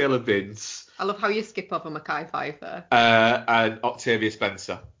 Pruitt Taylor Vince. I love how you skip over Mackay Pfeiffer. And Octavia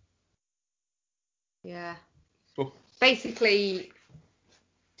Spencer. Yeah. Oh. Basically,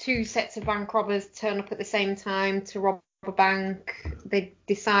 two sets of bank robbers turn up at the same time to rob a bank. They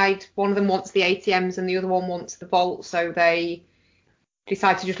decide one of them wants the ATMs and the other one wants the vault, so they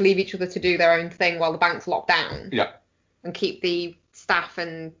decide to just leave each other to do their own thing while the bank's locked down. Yeah. And keep the staff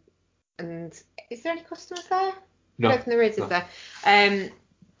and is there any customers there? No. I don't think there is there?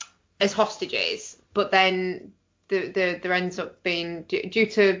 As hostages. But then there ends up being, due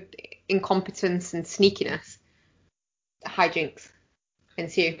to incompetence and sneakiness, hijinks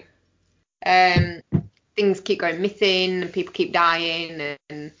ensue. Things keep going missing and people keep dying,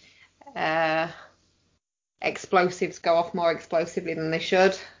 and explosives go off more explosively than they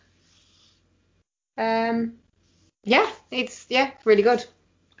should. It's really good.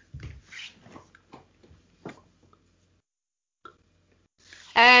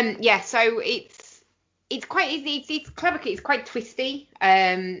 So it's clever. It's quite twisty.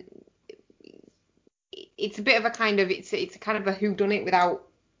 It's a bit of a kind of it's a kind of a whodunit without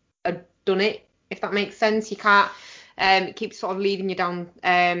a done it, if that makes sense. You can't it keeps sort of leading you down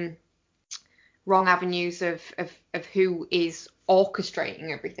wrong avenues of who is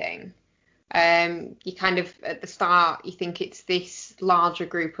orchestrating everything. You kind of at the start you think it's this larger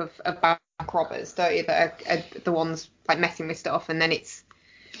group of bank robbers, don't you, that are the ones like messing with stuff, and then it's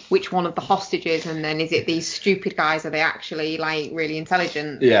which one of the hostages, and then is it these stupid guys, are they actually like really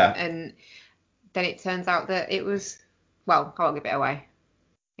intelligent? Yeah. And then it turns out that it was, well, I won't give it away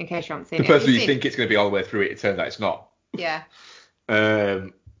in case you haven't seen the it. person you think it's going to be all the way through it turns out it's not. Yeah.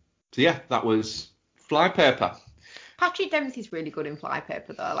 So yeah, that was Flypaper. Patrick Dempsey's really good in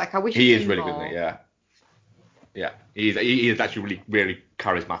Flypaper though. Like I wish He he'd is been really good more. in it, yeah. Yeah, he is actually really, really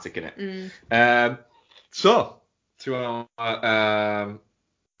charismatic in it. Mm. So, to our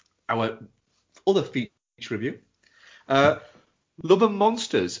other feature review, Love and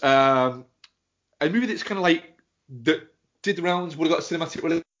Monsters, a movie that's kind of like that did the rounds, would have got a cinematic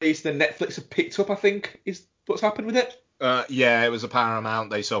release, then Netflix have picked up, I think, is what's happened with it. Yeah, it was a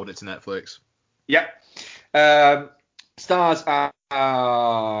Paramount. They sold it to Netflix. Yeah. Stars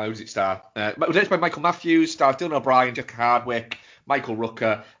who does it star? Directed by Michael Matthews, stars Dylan O'Brien, Jessica Hardwick, Michael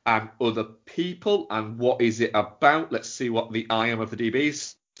Rooker, and other people. And what is it about? Let's see what the I am of the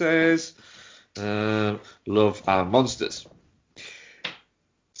DB says. Love and Monsters.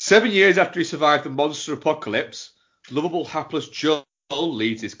 7 years after he survived the monster apocalypse, lovable hapless Joel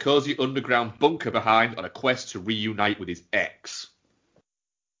leaves his cozy underground bunker behind on a quest to reunite with his ex.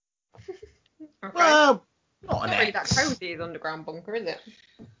 Okay. Well, not an Not really that ex. cozy, his underground bunker, is it?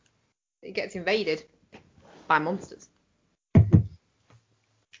 It gets invaded by monsters.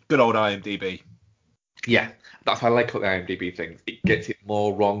 Good old IMDb. Yeah, that's how I like the IMDb thing. It gets it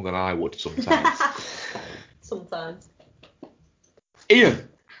more wrong than I would sometimes. Sometimes. Ian,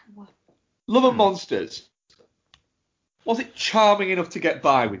 Love and Monsters. Was it charming enough to get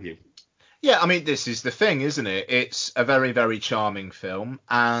by with you? Yeah, I mean, this is the thing, isn't it? It's a very, very charming film,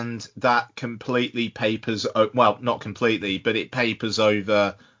 and that completely papers, well, not completely, but it papers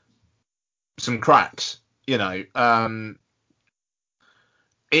over some cracks, you know.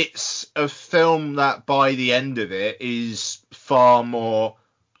 It's a film that by the end of it is far more,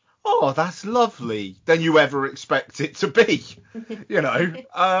 oh, that's lovely, than you ever expect it to be, you know.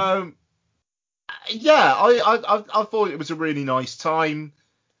 Yeah, I thought it was a really nice time.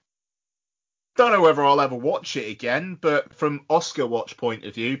 Don't know whether I'll ever watch it again, but from Oscar watch point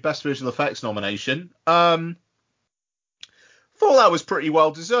of view, best visual effects nomination, thought that was pretty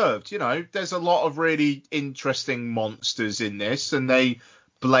well deserved. You know, there's a lot of really interesting monsters in this, and they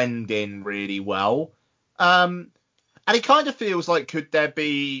blend in really well. And it kind of feels like, could there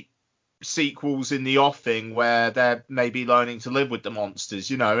be sequels in the offing where they're maybe learning to live with the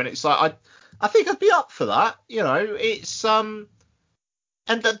monsters, you know? And it's like, I think I'd be up for that. You know, it's and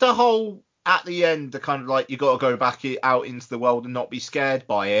the whole, at the end, the kind of like, you got to go back out into the world and not be scared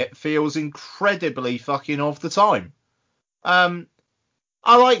by it, feels incredibly fucking of the time.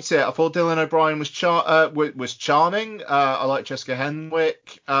 I liked it. I thought Dylan O'Brien was charming. I like Jessica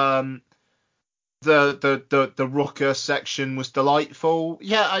Henwick. The Rooker section was delightful.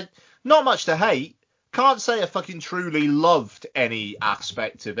 Yeah, not much to hate. Can't say I fucking truly loved any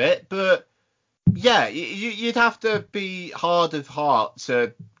aspect of it, but yeah, you'd have to be hard of heart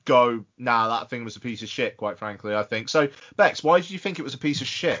to go, nah, that thing was a piece of shit, quite frankly, I think. So, Bex, why did you think it was a piece of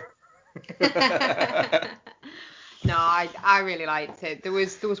shit? No, I really liked it. There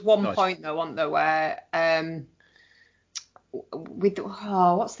was one point though, wasn't there, where with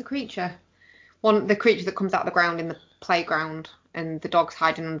what's the creature? The creature that comes out of the ground in the playground, and the dog's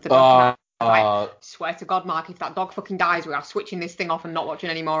hiding under the dog. Like, swear to God, Mark, if that dog fucking dies, we are switching this thing off and not watching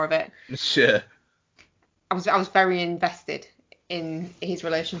any more of it. Sure. I was very invested in his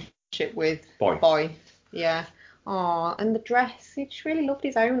relationship with Boy. Yeah. Oh, and the dress. He just really loved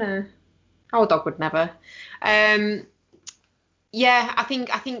his owner. Our dog would never. Yeah, I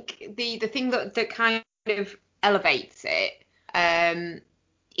think the thing that kind of elevates it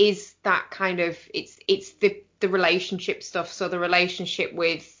is that kind of it's the relationship stuff. So the relationship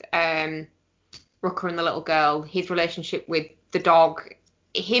with Rooker and the little girl, his relationship with the dog,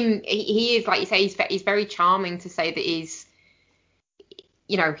 he is, like you say, he's very charming, to say that he's,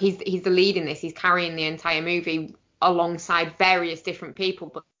 you know, he's the lead in this. He's carrying the entire movie alongside various different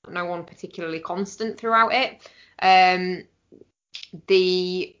people, but no one particularly constant throughout it.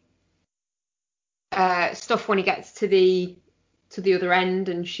 The stuff when he gets to the other end,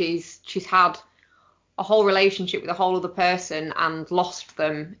 and she's had a whole relationship with a whole other person and lost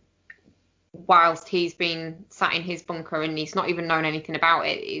them whilst he's been sat in his bunker and he's not even known anything about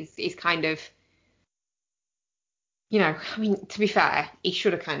it, is kind of, you know, I mean, to be fair, he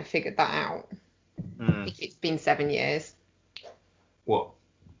should have kind of figured that out. It's been 7 years. What?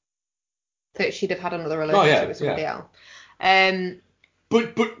 That she'd have had another relationship with somebody else.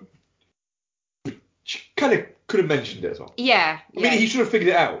 But she kind of could have mentioned it as well. Yeah. I mean, he should have figured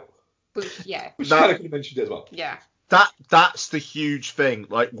it out. But she kind of could have mentioned it as well. Yeah. That's the huge thing.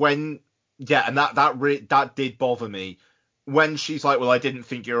 Like, when, yeah, and that did bother me when she's like, well, I didn't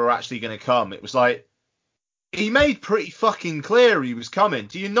think you were actually going to come. It was like, he made pretty fucking clear he was coming.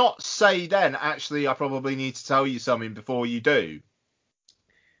 Do you not say then, actually, I probably need to tell you something before you do?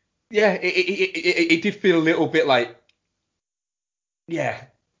 Yeah, it did feel a little bit like, yeah,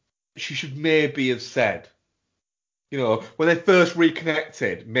 she should maybe have said, you know, when they first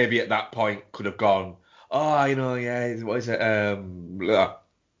reconnected, maybe at that point could have gone, oh, you know, yeah, what is it? I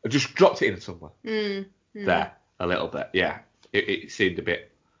just dropped it in somewhere there a little bit. Yeah, it seemed a bit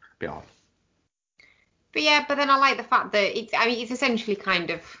odd. But yeah, but then I like the fact that it's essentially kind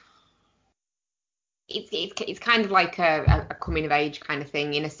of it's kind of like a coming of age kind of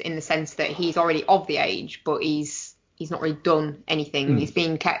thing in the sense that he's already of the age, but he's not really done anything. He's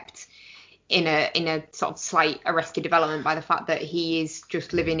being kept in a sort of slight arrested development by the fact that he is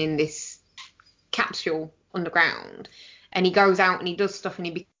just living in this capsule underground, and he goes out and he does stuff and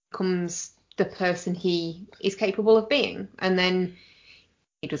he becomes the person he is capable of being, and then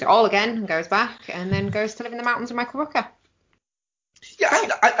he does it all again and goes back and then goes to live in the mountains with Michael Rooker. Yeah,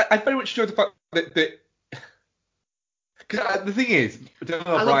 I very much enjoyed the fact that because the thing is,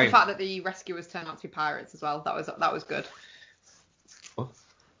 I love the fact that the rescuers turn out to be pirates as well. That was good. What?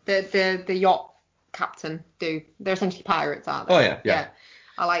 The yacht captain dude. They're essentially pirates, aren't they? Oh yeah.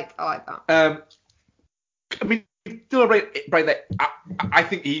 I like that. I mean, Dylan O'Brien there, I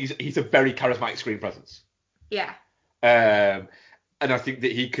think he's a very charismatic screen presence. Yeah. And I think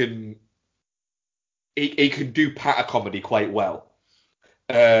that he can do patter comedy quite well.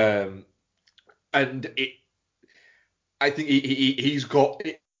 And I think he's got.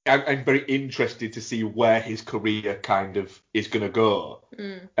 I'm very interested to see where his career kind of is going to go,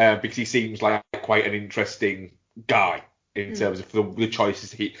 because he seems like quite an interesting guy in terms of the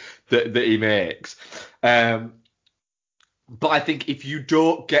choices that he makes. But I think if you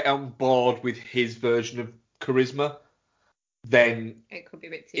don't get on board with his version of charisma, then it could be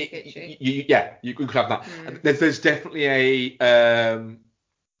a bit too kitschy. You could have that. There's definitely a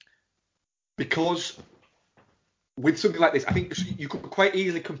because with something like this, I think you could quite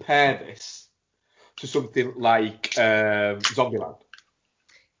easily compare this to something like Zombieland.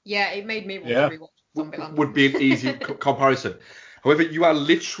 Yeah, it made me want to rewatch Zombieland. Would be an easy comparison. However, you are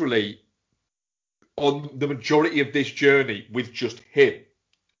literally on the majority of this journey with just him.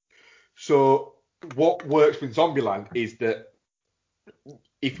 So what works with Zombieland is that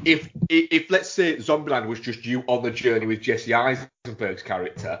if let's say Zombieland was just you on the journey with Jesse Eisenberg's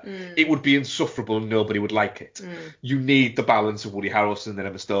character, it would be insufferable and nobody would like it. You need the balance of Woody Harrelson and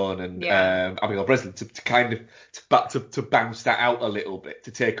Emma Stone and Abigail Breslin to kind of to bounce that out a little bit,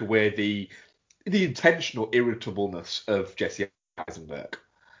 to take away the intentional irritableness of Jesse Eisenberg.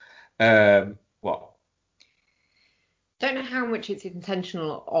 What? Don't know how much it's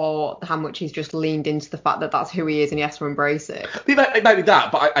intentional or how much he's just leaned into the fact that that's who he is and he has to embrace it. It might be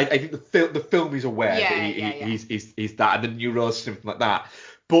that, but I think the film is aware that he's that, and the neurosis and something like that.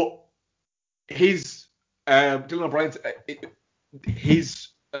 But his Dylan O'Brien's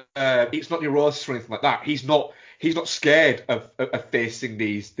it's not neurosis or anything like that. He's not scared of facing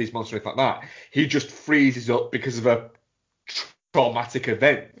these monsters or anything like that. He just freezes up because of a traumatic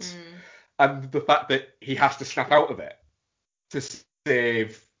event, and the fact that he has to snap out of it to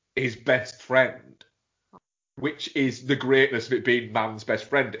save his best friend, which is the greatness of it being man's best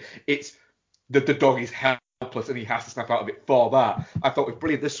friend. It's that the dog is helpless and he has to snap out of it for that. I thought it was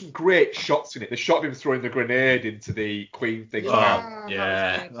brilliant. There's some great shots in it. The shot of him throwing the grenade into the Queen thing. That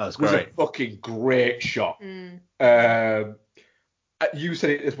was great. Was a fucking great shot. You said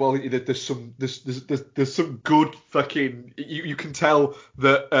it as well. There's some good fucking. You can tell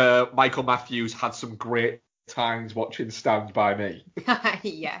that Michael Matthews had some great times watching Stand By Me.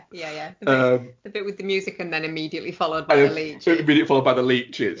 Yeah. The bit with the music and then immediately followed by the leeches. Immediately followed by the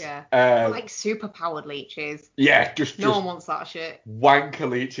leeches. Yeah. Like super powered leeches. Yeah, just no one wants that shit. Wanker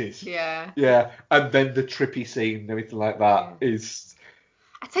leeches. Yeah. Yeah, and then the trippy scene and everything like that is.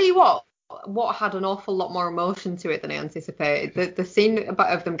 I tell you what had an awful lot more emotion to it than I anticipated. The scene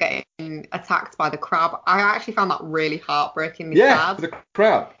of them getting attacked by the crab, I actually found that really heartbreakingly sad. For the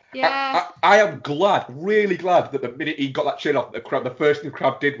crab. Yeah. I am really glad that the minute he got that chain off, the first thing the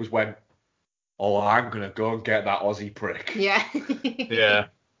crab did was went, oh, I'm going to go and get that Aussie prick. Yeah. Yeah.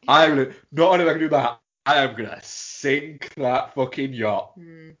 Not only am I going to do that, I am going to sink that fucking yacht.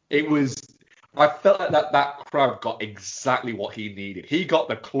 It was... I felt like that crowd got exactly what he needed. He got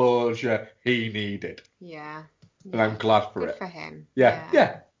the closure he needed. Yeah. And I'm glad for it. Good for him.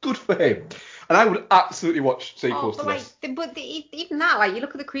 Yeah, good for him. And I would absolutely watch sequels to this. Even that, like, you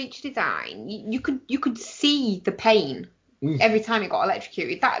look at the creature design, you could see the pain every time it got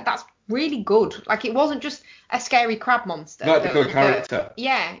electrocuted. That's really good. Like, it wasn't just a scary crab monster. No, it became a character.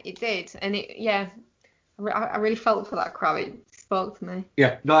 Yeah, it did. And I really felt for that crowd. It spoke to me.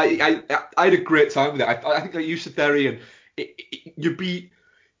 Yeah, no, I had a great time with it. I think like you said there, Ian, you'd be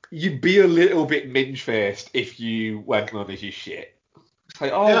a little bit minge-faced if you went, "Oh, this is shit." It's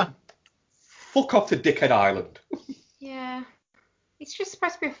like, oh, Yeah. fuck off to Dickhead Island. Yeah. It's just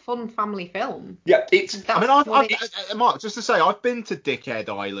supposed to be a fun family film. Yeah, it's. That's Mark, just to say, I've been to Dickhead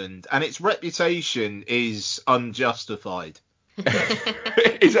Island, and its reputation is unjustified.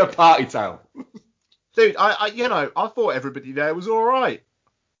 Is it a party town? Dude, I thought everybody there was all right.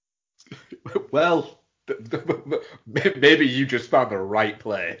 Well, maybe you just found the right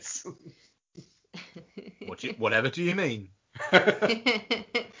place. Whatever do you mean?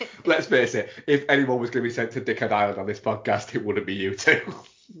 Let's face it, if anyone was going to be sent to Dickhead Island on this podcast, it wouldn't be you two.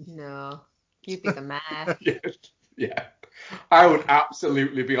 No, you'd be the mayor. Yes, yeah. I would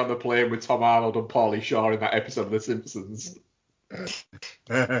absolutely be on the plane with Tom Arnold and Pauly Shore in that episode of The Simpsons.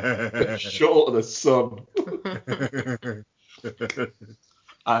 Short of the sun.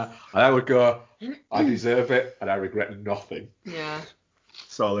 I would go, I deserve it, and I regret nothing. Yeah.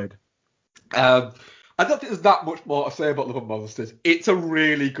 Solid. I don't think there's that much more to say about Love and Monsters. It's a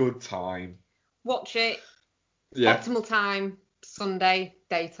really good time. Watch it. Yeah. Optimal time, Sunday,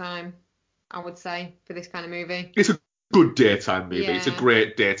 daytime, I would say, for this kind of movie. It's a good daytime movie. Yeah. It's a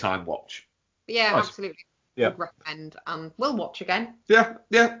great daytime watch. But yeah, Nice. absolutely. Yeah. Would recommend, and we'll watch again. Yeah.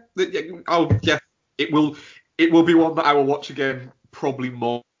 Oh, yeah. It will be one that I will watch again probably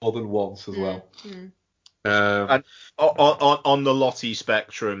more than once as well. Mm. And on the Lottie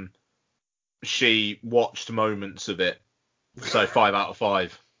spectrum, she watched moments of it. So 5 out of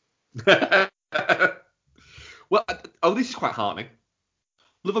 5. Well, this is quite heartening.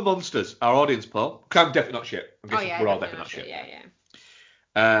 Love and Monsters, our audience poll. I'm definitely not shit. I'm guessing we're all definitely not shit.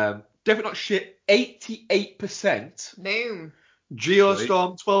 Yeah. Definitely not shit. 88%. Boom.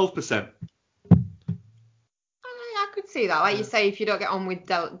 Geostorm 12%. I could see that. Like you say, if you don't get on with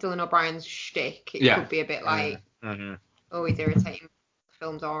Dylan O'Brien's shtick, it could be a bit like, oh, he's irritating. The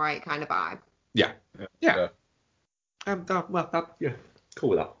film's all right kind of vibe. Yeah. Cool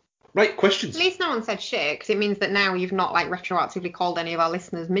with that. Right, questions. At least no one said shit, because it means that now you've not like retroactively called any of our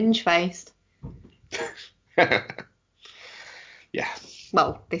listeners minge-faced. Yeah.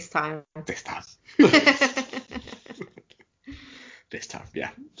 Well, this time. This time,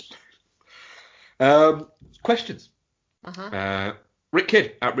 yeah. Questions. Rick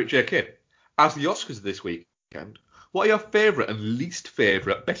Kidd at Rick J. Kidd. As the Oscars this weekend, what are your favourite and least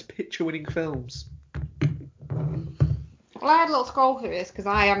favourite Best Picture winning films? Well, I had a little scroll through this because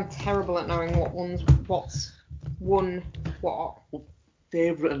I am terrible at knowing what's won what.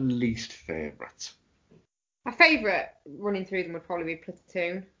 Favourite and least favourite. My favourite running through them would probably be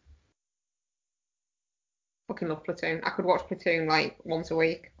Platoon. Fucking love Platoon. I could watch Platoon like once a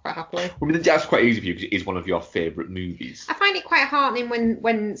week quite happily. I mean, that's quite easy for you because it is one of your favourite movies. I find it quite heartening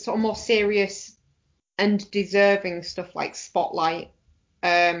when sort of more serious and deserving stuff like Spotlight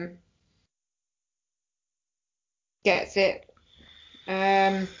gets it.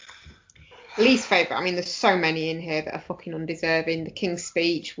 Least favourite, I mean, there's so many in here that are fucking undeserving. The King's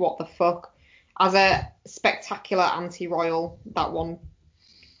Speech, what the fuck. As a spectacular anti-royal, that one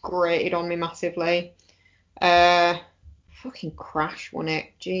grated on me massively. Fucking Crash won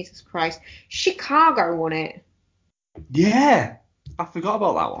it. Jesus Christ. Chicago won it. Yeah, I forgot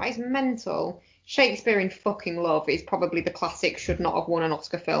about that one. That is mental. Shakespeare in Fucking Love is probably the classic should not have won an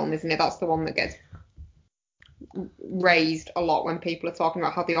Oscar film, isn't it? That's the one that gets raised a lot when people are talking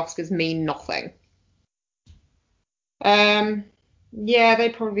about how the Oscars mean nothing. Yeah,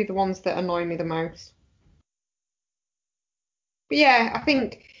 they're probably the ones that annoy me the most. But yeah, I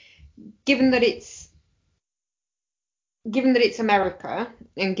think given that it's America,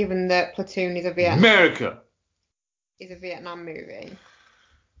 and given that Platoon is a Vietnam movie,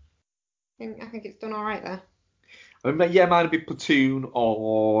 I think it's done all right there. I mean, yeah, mine would be Platoon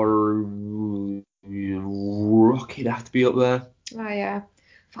or Rocky. It'd have to be up there. Oh yeah,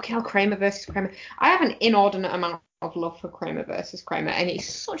 fucking hell, Kramer versus Kramer. I have an inordinate amount of love for Kramer versus Kramer, and it's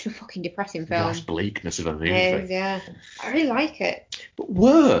such a fucking depressing film. That's bleakness of a movie. It is, yeah. I really like it. But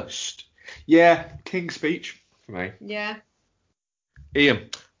worst, yeah, King's Speech for me. Yeah.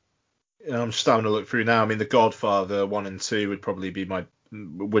 Ian. I'm just having a look through now. I mean, The Godfather 1 and 2 would probably be my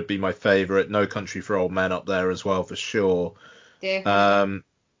favourite. No Country for Old Men up there as well for sure. Yeah.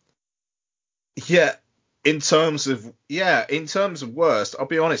 Yeah. In terms of worst, I'll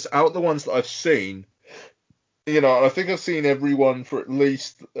be honest. Out of the ones that I've seen, I think I've seen every one for at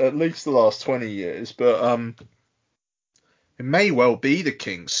least the last 20 years. But it may well be The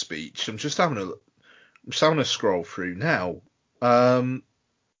King's Speech. I'm just having a scroll through now.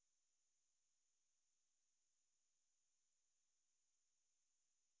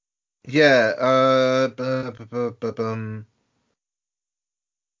 Yeah.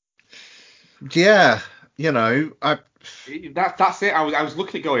 Yeah. You know, That's it. I was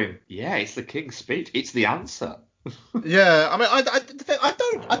looking at going, yeah, it's the King's Speech. It's the answer. Yeah, I mean,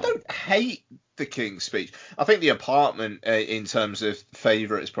 I don't hate the King's Speech. I think The Apartment, in terms of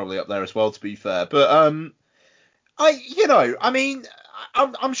favourite, is probably up there as well. To be fair, but I mean,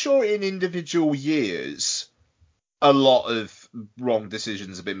 I'm sure in individual years, a lot of wrong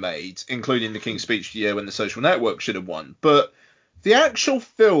decisions have been made, including the King's Speech year when The Social Network should have won. But the actual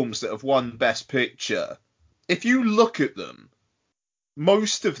films that have won Best Picture, if you look at them,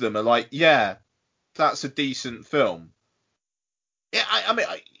 most of them are like, yeah, that's a decent film. Yeah, I mean,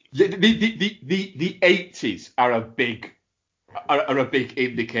 The 80s are a big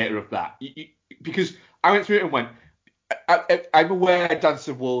indicator of that, because I went through it and went, I'm aware Dance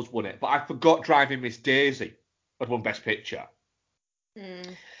of Wolves won it, but I forgot Driving Miss Daisy had won Best Picture,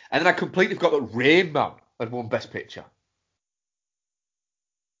 and then I completely forgot that Rain Man had won Best Picture,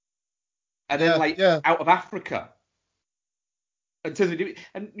 and then Out of Africa. In terms of,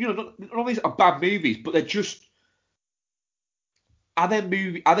 and not only are bad movies, but they're just. Are they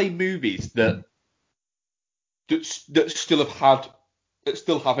movies that still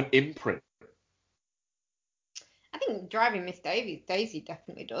have an imprint? I think Driving Miss Daisy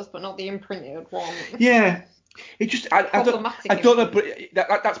definitely does, but not the imprint it would want. Yeah, it just I don't know, but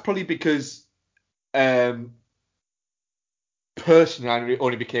that's probably because personally I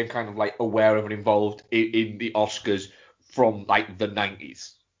only became kind of like aware of and involved in the Oscars from like the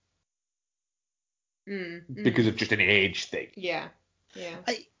 90s because of just an age thing. Yeah. Yeah.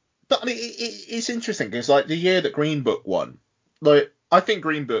 But I mean, it's interesting because like the year that Green Book won, like I think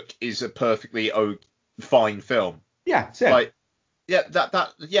Green Book is a perfectly fine film. Yeah, same. Like, yeah,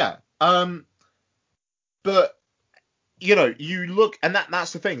 yeah. But you look, and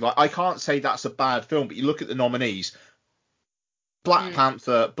that's the thing. Like, I can't say that's a bad film, but you look at the nominees: Black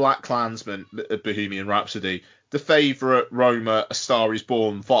Panther, Black Klansman, Bohemian Rhapsody, The Favourite, Roma, A Star Is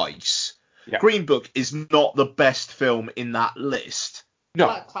Born, Vice. Yeah. Green Book is not the best film in that list. No.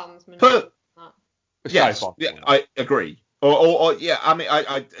 Black Klansman. Yes, yeah, I agree. Or yeah, I mean,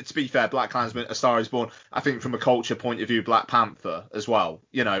 I to be fair, Black Klansman, A Star Is Born. I think from a culture point of view, Black Panther as well.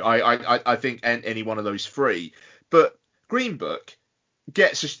 I think any one of those three. But Green Book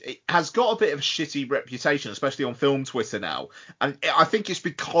has got a bit of a shitty reputation, especially on film Twitter now. And I think it's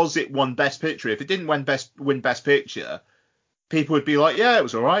because it won Best Picture. If it didn't win Best Picture, people would be like, yeah, it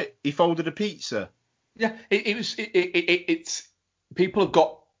was all right. He folded a pizza. Yeah, it's people have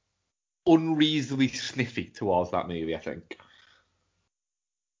got unreasonably sniffy towards that movie, I think.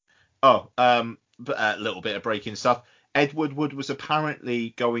 Oh, but a little bit of breaking stuff. Ed Woodward was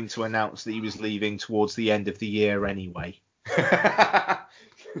apparently going to announce that he was leaving towards the end of the year anyway. So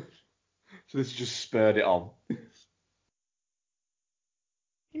this just spurred it on.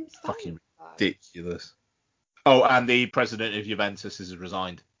 Fucking ridiculous. Oh, and the president of Juventus has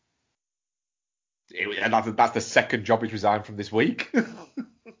resigned. And that's the second job he's resigned from this week.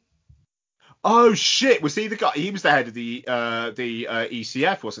 Oh shit! Was he the guy? He was the head of the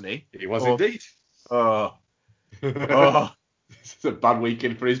ECF, wasn't he? He was indeed. Oh. It's a bad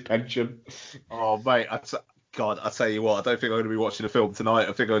weekend for his pension. Oh mate, I tell you what, I don't think I'm going to be watching a film tonight.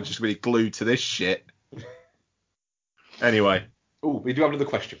 I think I'm just going to be glued to this shit. Anyway. Oh, we do have another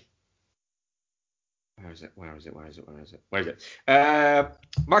question. Where is it?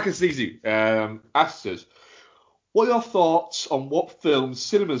 Marcus Zizu asks us, what are your thoughts on what films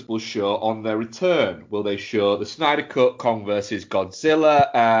cinemas will show on their return? Will they show the Snyder Cut, Kong vs. Godzilla,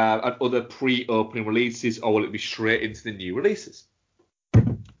 and other pre-opening releases, or will it be straight into the new releases?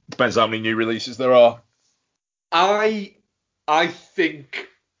 Depends how many new releases there are. I think...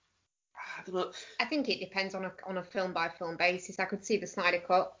 I don't know. I think it depends on a film by film basis. I could see the Snyder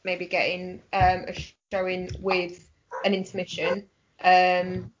Cut maybe getting a showing with an intermission,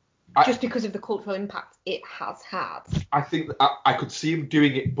 just because of the cultural impact it has had. I think that I could see him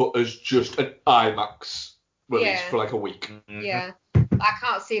doing it, but as just an IMAX release for like a week. Yeah, I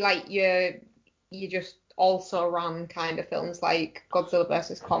can't see like you just also ran kind of films like Godzilla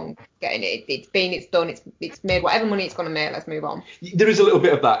vs Kong getting it. It's done. It's made whatever money it's going to make. Let's move on. There is a little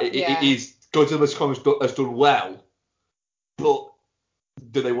bit of that. It is Godzilla vs Kong has done well, but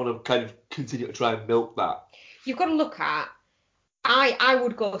do they want to kind of continue to try and milk that? You've got to look at. I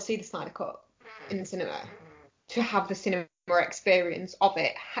would go see the Snyder Cut in the cinema to have the cinema experience of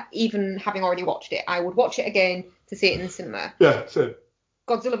it. Even having already watched it, I would watch it again to see it in the cinema. Yeah, same.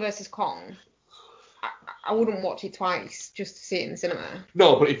 Godzilla vs Kong, I wouldn't watch it twice just to see it in the cinema.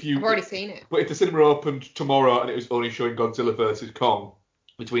 No, but I've already seen it. But if the cinema opened tomorrow and it was only showing Godzilla vs Kong,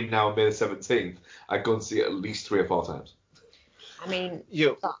 between now and May the 17th, I'd go and see it at least 3 or 4 times. I mean,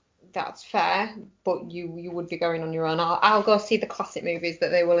 You, that's fair, but you would be going on your own. I'll go see the classic movies that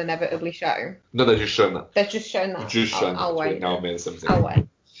they will inevitably show. No, they're just showing that. They're just showing that. Just showing I'll that between wait. now and May the 17th. I'll wait.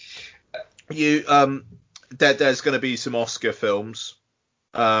 there's going to be some Oscar films.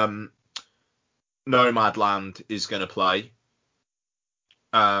 Nomadland is going to play.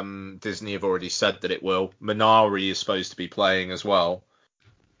 Disney have already said that it will. Minari is supposed to be playing as well.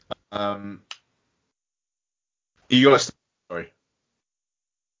 You guys, sorry.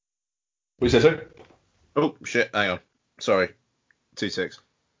 What did you say, sir? Oh shit! Hang on. Sorry. 2-6.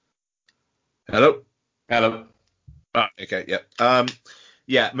 Hello. Hello. Ah, okay. Yeah.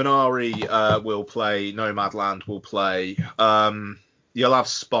 Yeah. Minari will play. Nomadland will play. You'll have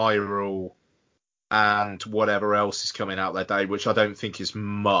Spiral and whatever else is coming out that day, which I don't think is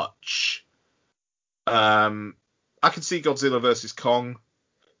much. I can see Godzilla versus Kong.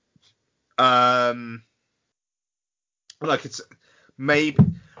 Like it's maybe,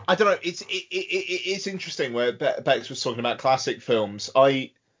 I don't know. It's interesting where Bex was talking about classic films.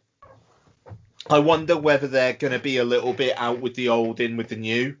 I wonder whether they're going to be a little bit out with the old, in with the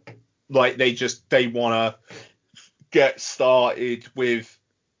new. Like they want to get started with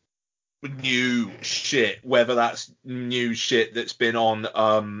new shit, whether that's new shit that's been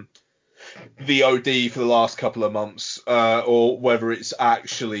on VOD for the last couple of months, or whether it's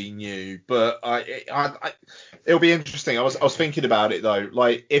actually new. But it'll be interesting. I was thinking about it though.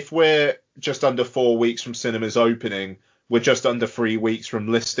 Like if we're just under 4 weeks from cinemas opening, we're just under 3 weeks from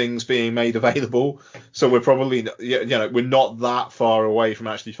listings being made available. So we're probably, we're not that far away from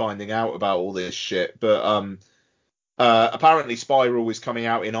actually finding out about all this shit. But apparently Spiral is coming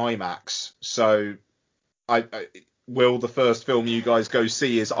out in IMAX. So will the first film you guys go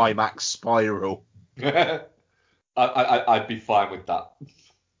see is IMAX Spiral? I'd be fine with that.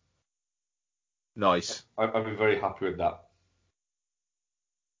 Nice. I'd be very happy with that.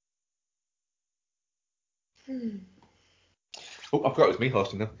 Oh, I forgot it was me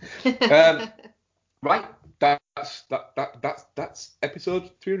hosting now. Right, that's episode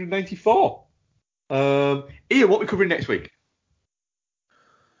 394. Ian, what are we covering next week?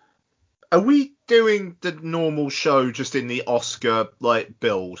 Are we doing the normal show just in the Oscar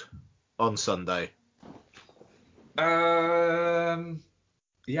build on Sunday? Yeah,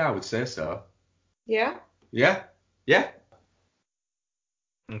 I would say so. Yeah? Yeah.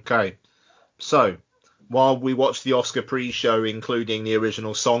 Okay. So, while we watch the Oscar pre-show, including the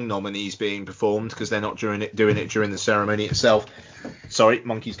original song nominees being performed, because they're not doing it during the ceremony itself. Sorry,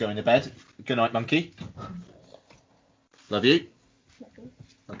 Monkey's going to bed. Good night, Monkey. Love you.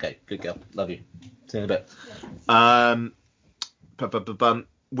 Okay, good girl. Love you. See you in a bit.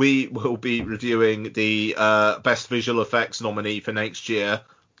 We will be reviewing the Best Visual Effects nominee for next year,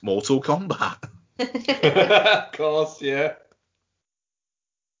 Mortal Kombat. Of course, yeah.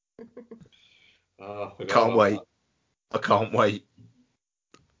 Can't wait. I can't wait.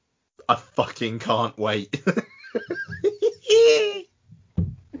 I fucking can't wait.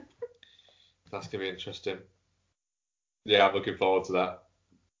 That's going to be interesting. Yeah, I'm looking forward to that.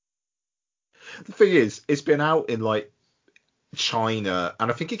 The thing is, it's been out in China, and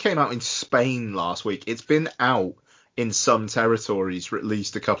I think it came out in Spain last week. It's been out in some territories for at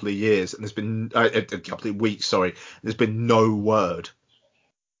least a couple of years, and there's been a couple of weeks. Sorry, there's been no word,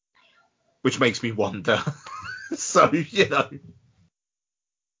 which makes me wonder. So is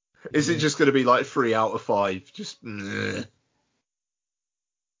it just going to be 3 out of 5? Just, bleh.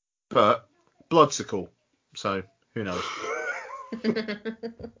 But Bloodsicle, so who knows?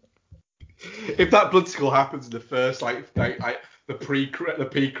 If that Bloodsicle happens in the first the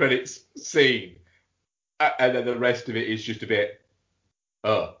pre-credits scene, and then the rest of it is just a bit,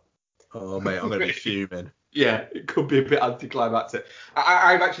 oh mate, I'm gonna be fuming. Yeah, it could be a bit anticlimactic.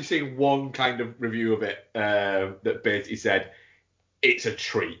 I've actually seen one kind of review of it that basically said it's a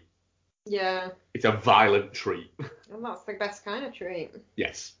treat. Yeah. It's a violent treat. And that's the best kind of treat.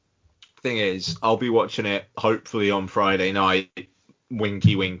 Yes. Thing is, I'll be watching it hopefully on Friday night.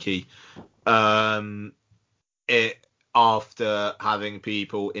 Winky winky. It after having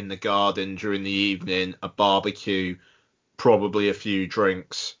people in the garden during the evening, a barbecue, probably a few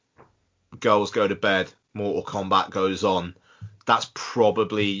drinks, girls go to bed, Mortal Kombat goes on. That's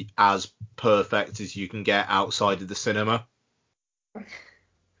probably as perfect as you can get outside of the cinema.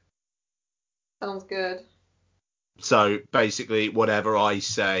 Sounds good. So basically, whatever I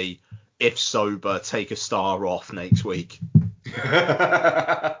say, if sober, take a star off next week.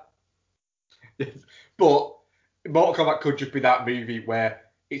 Yes. But Mortal Kombat could just be that movie where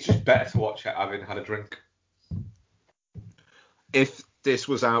it's just better to watch it having had a drink. If this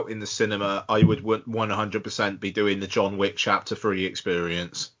was out in the cinema, I would 100% be doing the John Wick Chapter 3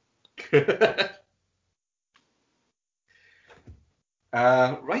 experience.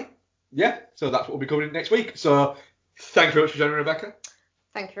 Right. Yeah. So that's what we'll be covering next week. So thank you very much for joining me, Rebecca.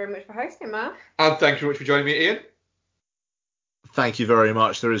 Thank you very much for hosting, Mark. And thank you very much for joining me, Ian. Thank you very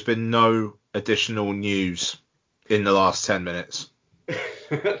much. There has been no additional news in the last 10 minutes.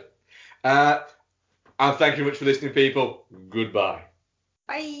 And thank you very much for listening, people. Goodbye.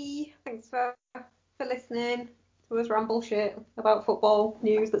 Bye. Thanks for listening to us ramble shit about football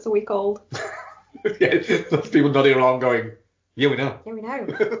news that's a week old. Yeah, lots of people nodding along going, yeah, we know. Yeah, we know.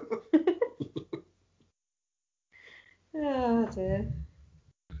 Oh, dear.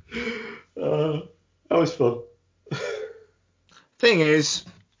 That was fun. Thing is,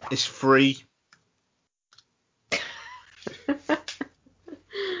 it's free.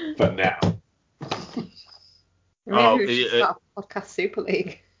 For now. Maybe we should start a podcast Super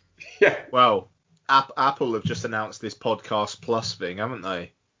League. Yeah. Well, Apple have just announced this Podcast Plus thing, haven't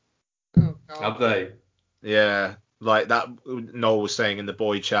they? Oh, God. Have they? Yeah, like that Noel was saying in the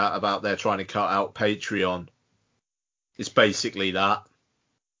boy chat about they're trying to cut out Patreon. It's basically that.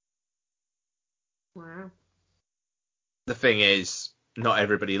 Wow. The thing is, not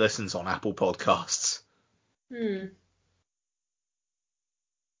everybody listens on Apple Podcasts.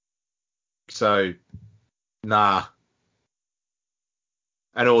 So, nah.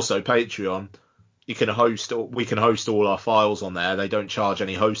 And also Patreon, we can host all our files on there. They don't charge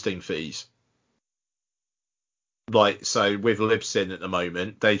any hosting fees. Like, so with Libsyn at the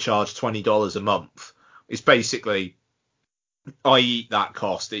moment, they charge $20 a month. It's basically, I eat that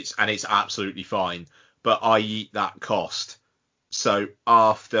cost. It's absolutely fine, but I eat that cost. So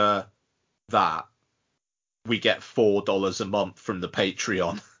after that, we get $4 a month from the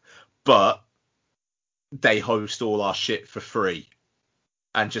Patreon, but they host all our shit for free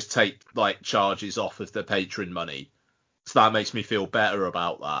and just take like charges off of the patron money. So that makes me feel better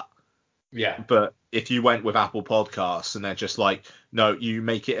about that. Yeah. But if you went with Apple Podcasts and they're just like, no, you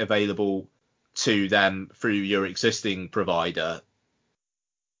make it available to them through your existing provider,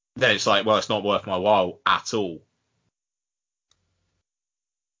 then it's like, well, it's not worth my while at all.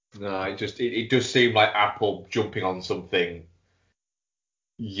 No, it does seem like Apple jumping on something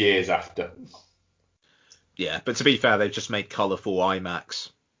years after. Yeah, but to be fair, they've just made colourful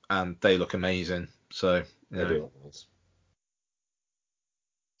iMacs and they look amazing. So, you know. They do look nice.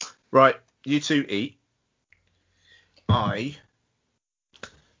 Right, you two eat. I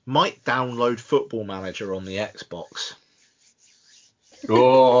might download Football Manager on the Xbox.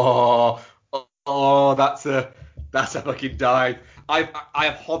 That's a fucking dive. I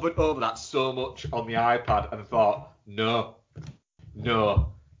have hovered over that so much on the iPad and thought, no,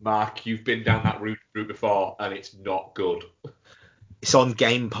 Mark, you've been down that route before and it's not good. It's on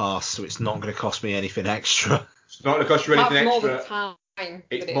Game Pass, so it's not going to cost me anything extra. It's not going to cost you anything That's extra. more the time.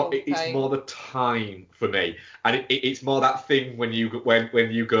 It's more the time for me, and it's more that thing when you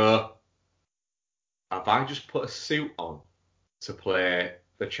go, have I just put a suit on to play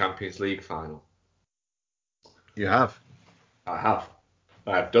the Champions League final? You have. I have.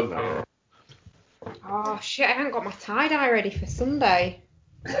 I've done that. Oh shit! I haven't got my tie dye ready for Sunday.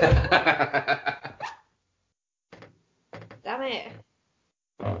 Damn it!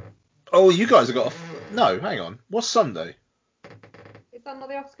 Oh, you guys have got no. Hang on. What's Sunday? Is that not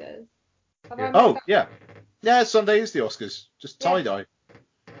the Oscars? Oh yeah, Sunday is the Oscars. Just tie dye.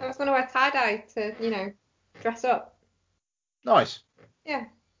 I was gonna wear tie dye to dress up. Nice. Yeah.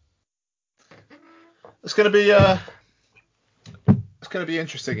 It's gonna be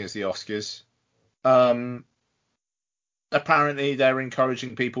interesting as the Oscars. Apparently they're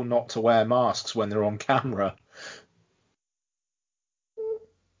encouraging people not to wear masks when they're on camera.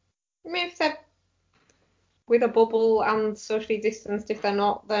 I mean, if they're with a bubble and socially distanced, if they're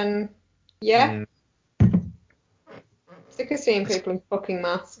not, then yeah. Sick of seeing people in fucking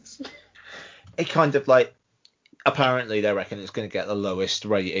masks. It kind of like, apparently they reckon it's going to get the lowest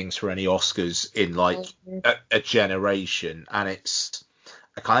ratings for any Oscars in like a generation, and I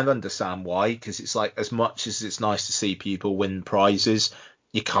kind of understand why, because it's like, as much as it's nice to see people win prizes,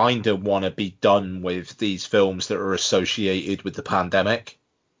 you kind of want to be done with these films that are associated with the pandemic.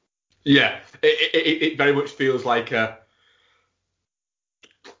 Yeah, it very much feels like a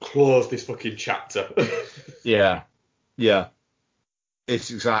close this fucking chapter. Yeah, it's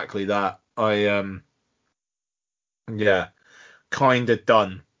exactly that. Kind of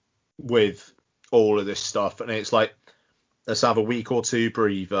done with all of this stuff, and it's like, let's have a week or two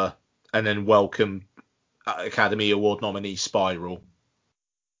breather, and then welcome Academy Award nominee Spiral.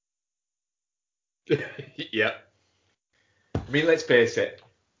 Yep. I mean, let's face it,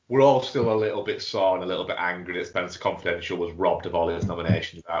 we're all still a little bit sore and a little bit angry that Spencer Confidential was robbed of all his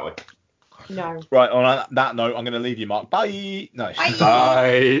nominations, aren't we? No. Right, on that note, I'm going to leave you, Mark. Bye. No.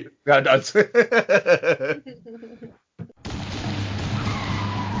 Bye. No, no.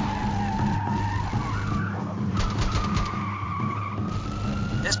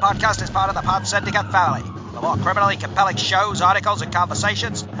 This podcast is part of the Pod Syndicate family. For more criminally compelling shows, articles, and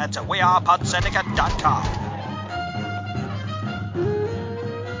conversations, head to wearePodsyndicate.com.